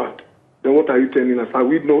squad, then what are you telling us? Are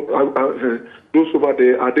we not, those over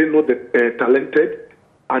there, are they not talented?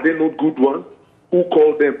 Are they not good ones? Who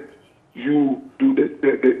call them? You do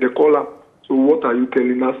the call-up. So what are you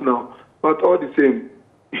telling us now? But all the same,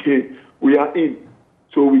 we are in.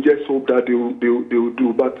 So we just hope that they will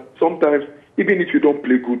do. But sometimes, even if you don't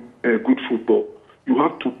play good football, you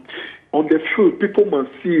have to, on the field, people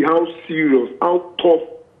must see how serious, how tough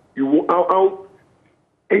you, how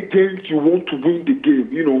against you want to win the game,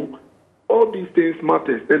 you know. All these things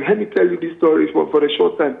matters. And let me tell you this story for a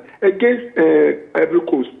short time. Against Ivory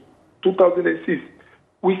Coast, 2006,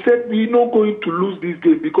 we said we're not going to lose this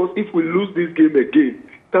game, because if we lose this game again,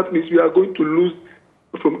 that means we are going to lose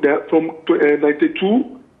from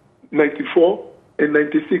 92, 94, and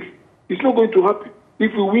 96. It's not going to happen.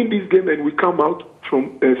 If we win this game and we come out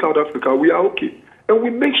from South Africa, we are okay. And we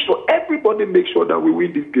make sure, everybody makes sure that we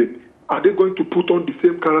win this game. Are they going to put on the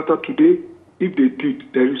same character today? If they did,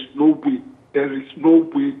 there is no way. There is no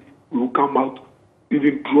way we will come out,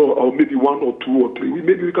 even draw, or maybe 1 or 2 or 3.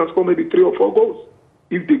 Maybe we can score maybe 3 or 4 goals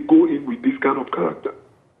if they go in with this kind of character.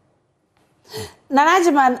 Nana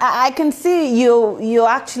Agyeman, I can see you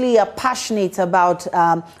actually are passionate about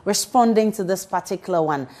responding to this particular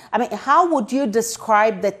one. I mean, how would you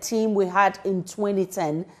describe the team we had in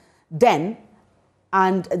 2010 then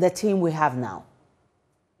and the team we have now?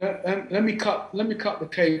 Let me cut the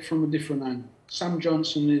cake from a different angle. Sam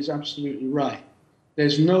Johnson is absolutely right.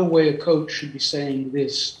 There's no way a coach should be saying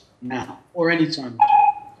this now or anytime.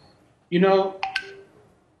 You know,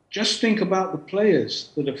 just think about the players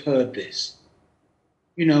that have heard this.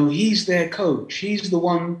 You know, he's their coach. He's the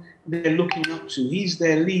one they're looking up to. He's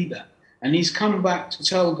their leader. And he's come back to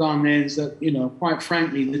tell Ghanaians that, you know, quite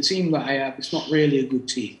frankly, the team that I have is not really a good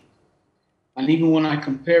team. And even when I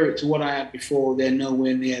compare it to what I had before, they're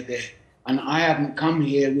nowhere near there. And I haven't come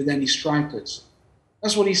here with any strikers.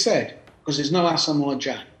 That's what he said, because there's no Asamoah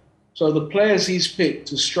Gyan. So the players he's picked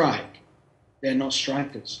to strike, they're not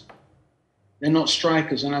strikers. They're not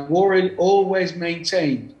strikers. And I've always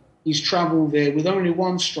maintained he's travelled there with only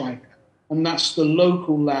one striker, and that's the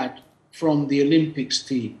local lad from the Olympics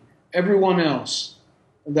team. Everyone else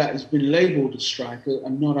that has been labelled a striker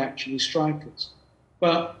are not actually strikers.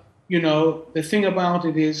 But, you know, the thing about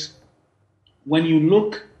it is, when you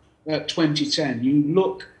look at 2010, you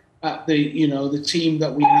look at the team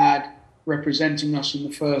that we had representing us in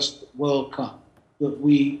the first World Cup that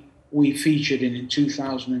we featured in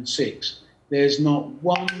 2006. There's not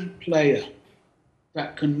one player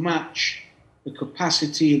that can match the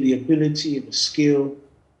capacity, the ability, the skill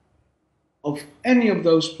of any of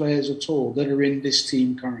those players at all that are in this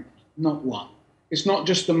team currently. Not one. It's not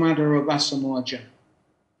just a matter of Asamoah Gyan.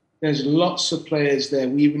 There's lots of players there.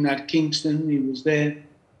 We even had Kingston, he was there.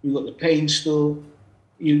 You got the Painstill,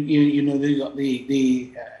 you know, you got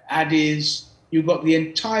the Addies, you got the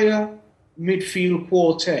entire midfield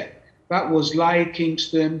quartet. That was Lai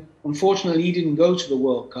Kingston. Unfortunately, he didn't go to the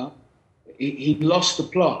World Cup. He lost the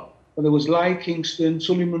plot. But there was Lai Kingston,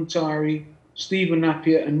 Suleiman Tari, Stephen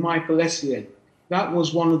Napier, and Michael Essien. That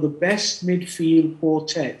was one of the best midfield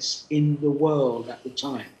quartets in the world at the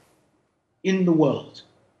time. In the world,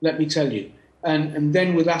 let me tell you. And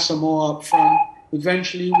then with Asamoah up front,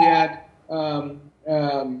 eventually we had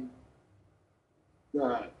Kujo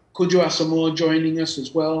Asamoah joining us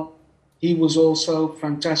as well. He was also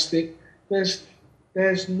fantastic.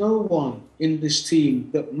 There's no one in this team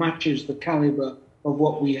that matches the caliber of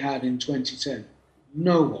what we had in 2010.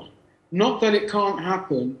 No one. Not that it can't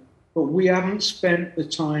happen, but we haven't spent the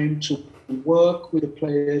time to work with the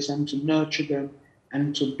players and to nurture them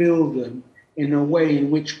and to build them in a way in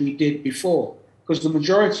which we did before. Because the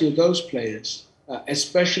majority of those players,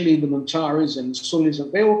 especially the Montaris and Sulis,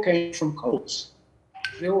 they all came from Colts.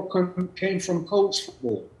 They all came from Colts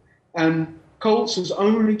football. And Colts has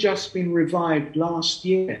only just been revived last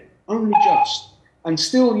year, only just. And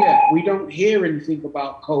still yet, we don't hear anything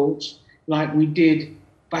about Colts like we did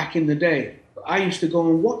back in the day. I used to go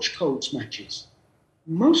and watch Colts matches.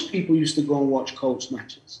 Most people used to go and watch Colts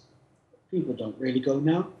matches. People don't really go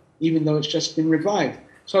now, even though it's just been revived.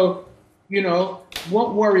 So, you know,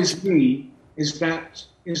 what worries me is that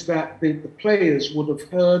the players would have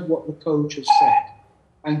heard what the coach has said.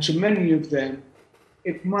 And to many of them,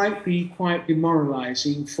 it might be quite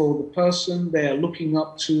demoralizing for the person they are looking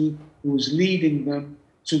up to, who is leading them,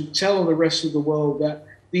 to tell the rest of the world that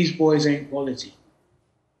these boys ain't quality.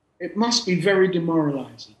 It must be very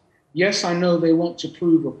demoralizing. Yes, I know they want to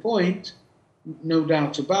prove a point, no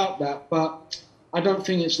doubt about that, but I don't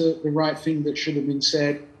think it's the right thing that should have been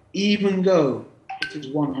said, even though it is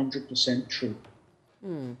 100% true.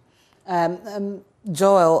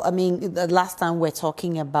 Joel, I mean, the last time we're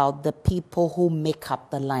talking about the people who make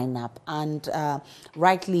up the lineup, and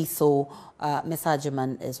rightly so, Mr.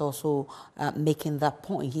 Agyeman is also making that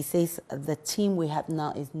point. He says the team we have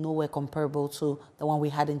now is nowhere comparable to the one we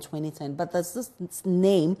had in 2010. But there's this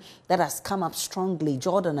name that has come up strongly,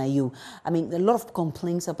 Jordan Ayew. I mean, a lot of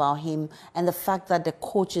complaints about him and the fact that the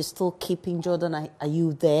coach is still keeping Jordan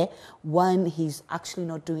Ayew there when he's actually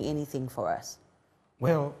not doing anything for us.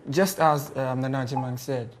 Well, just as Nana Jimang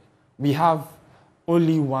said, we have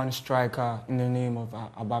only one striker in the name of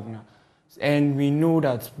Abagna. And we know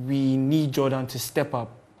that we need Jordan to step up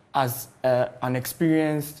as an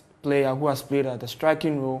experienced player who has played at the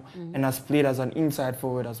striking role and has played as an inside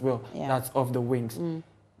forward as well. That's off the wings.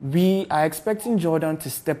 We are expecting Jordan to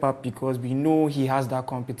step up because we know he has that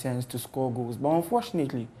competence to score goals. But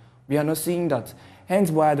unfortunately, we are not seeing that. Hence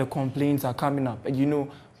why the complaints are coming up. And you know,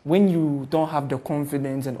 when you don't have the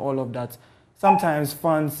confidence and all of that, sometimes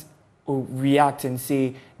fans will react and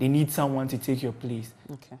say they need someone to take your place.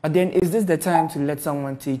 But then is this the time to let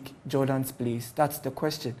someone take Jordan's place? That's the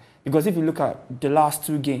question. Because if you look at the last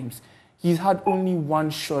 2 games, he's had only 1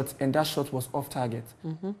 shot, and that shot was off target.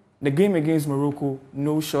 The game against Morocco,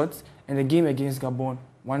 no shots, and the game against Gabon,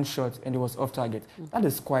 1 shot, and it was off target. That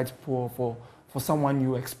is quite poor for someone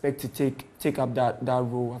you expect to take up that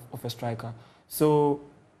role of a striker. So,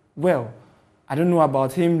 well, I don't know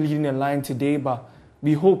about him leading the line today, but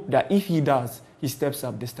we hope that if he does, he steps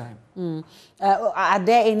up this time. Are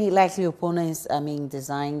there any likely opponents,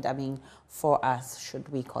 designed, for us, should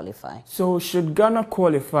we qualify? So, should Ghana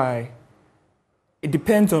qualify? It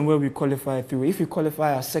depends on where we qualify through. If we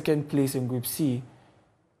qualify as 2nd place in Group C,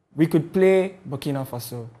 we could play Burkina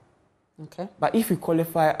Faso. But if we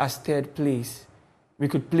qualify as 3rd place, we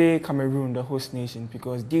could play Cameroon, the host nation,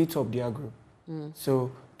 because they top their group.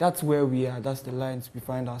 So that's where we are. That's the lines we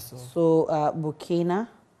find ourselves. So Burkina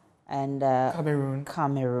and Cameroon.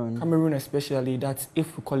 Cameroon especially, that's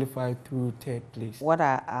if we qualify through 3rd place. What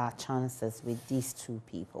are our chances with these 2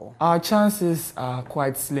 people? Our chances are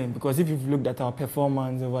quite slim because if you've looked at our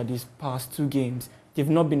performance over these past 2 games, they've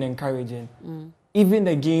not been encouraging. Even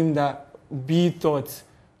the game that we thought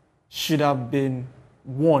should have been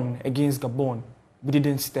won against Gabon, we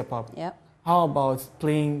didn't step up. How about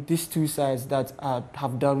playing these 2 sides that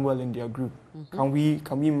have done well in their group? Can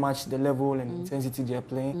we match the level and intensity they're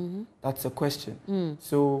playing? That's a question.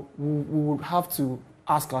 So we would have to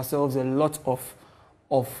ask ourselves a lot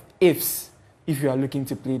of ifs if we are looking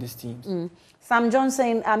to play these teams. Sam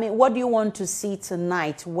Johnson, what do you want to see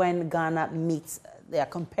tonight when Ghana meets their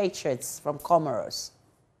compatriots from Comoros?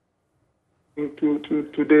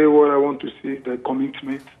 Today, what I want to see is the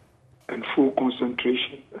commitment and full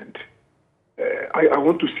concentration. And I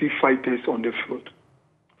want to see fighters on the field.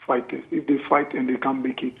 Fighters. If they fight and they can't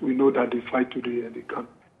make it, we know that they fight today and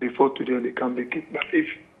they fought today and they can't make it. But if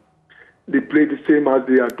they play the same as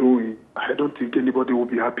they are doing, I don't think anybody will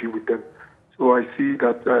be happy with them. So I see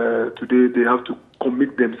that today they have to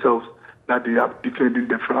commit themselves that they are defending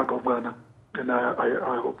the flag of Ghana. And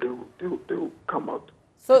I hope they will come out.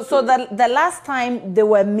 So the last time they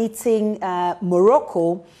were meeting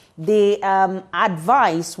Morocco, the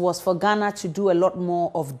advice was for Ghana to do a lot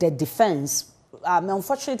more of the defense.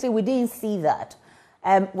 Unfortunately, we didn't see that.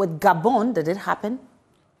 With Gabon, did it happen?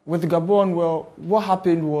 With Gabon, well, what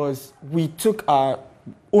happened was we took our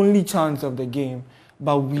only chance of the game,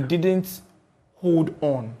 but we didn't hold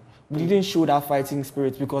on. We didn't show that fighting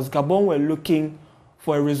spirit because Gabon were looking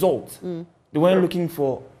for a result. They weren't looking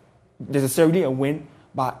for necessarily a win,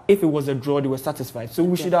 but if it was a draw, they were satisfied. So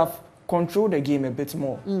we should have controlled the game a bit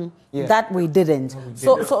more. That we didn't.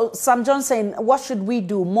 So Sam Johnson, what should we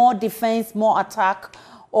do? More defense, more attack,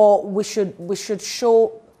 or we should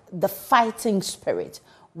show the fighting spirit,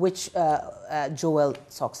 which Joel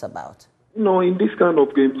talks about? No, in this kind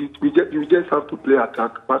of game, you just have to play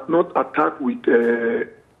attack, but not attack with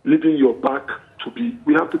leaving your back to be.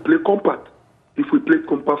 We have to play compact. If we play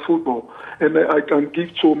compact football, and I can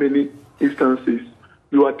give so many instances.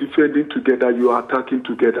 You are defending together, you are attacking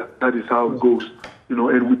together. That is how it goes,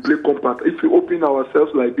 and we play compact. If we open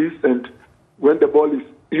ourselves like this, and when the ball is,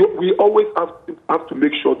 we always have to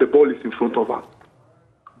make sure the ball is in front of us.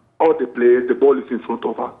 All the players, the ball is in front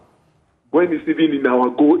of us. When it's even in our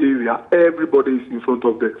goal area, everybody is in front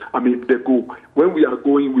of the goal. When we are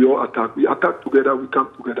going, we all attack. We attack together, we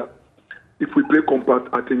come together. If we play compact,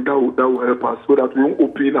 I think that will help us so that we won't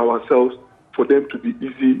open ourselves for them to be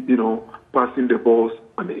easy, passing the balls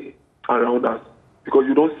around us. Because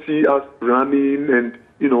you don't see us running and,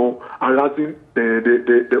 harassing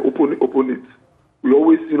the opponents. We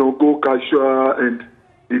always, go casual and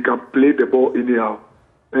they can play the ball anyhow.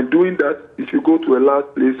 And doing that, if you go to a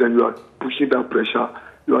last place and you are pushing that pressure,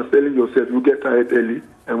 you are telling yourself you get tired early,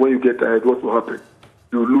 and when you get tired, what will happen?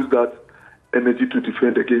 You lose that energy to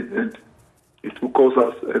defend again, and it will cause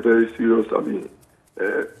us a very serious,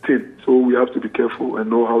 thing. So we have to be careful and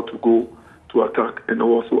know how to go to attack and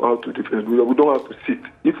also how to defend. We don't have to sit.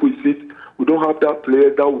 If we sit, we don't have that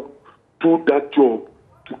player that will do that job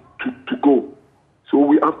to go. So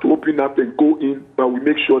we have to open up and go in, but we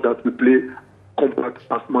make sure that we play combat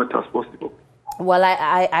as much as possible. Well,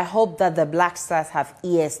 I hope that the Black Stars have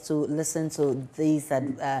ears to listen to these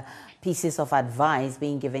pieces of advice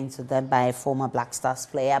being given to them by a former Black Stars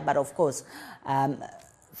player. But of course,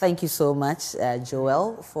 thank you so much,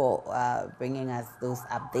 Joel, for bringing us those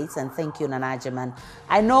updates, and thank you, Nana Agyemang.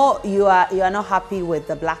 I know you are not happy with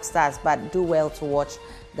the Black Stars, but do well to watch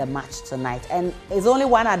the match tonight. And there's only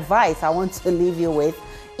one advice I want to leave you with: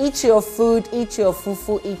 eat your food, eat your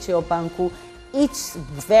fufu, eat your banku. Eat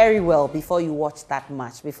very well before you watch that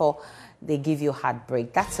match, before they give you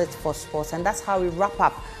heartbreak. That's it for sports, and that's how we wrap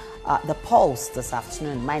up the Pulse this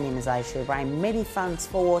afternoon. My name is Aisha Ibrahim. Many thanks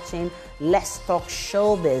for watching. Let's Talk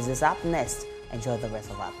Showbiz is up next. Enjoy the rest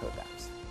of our programs.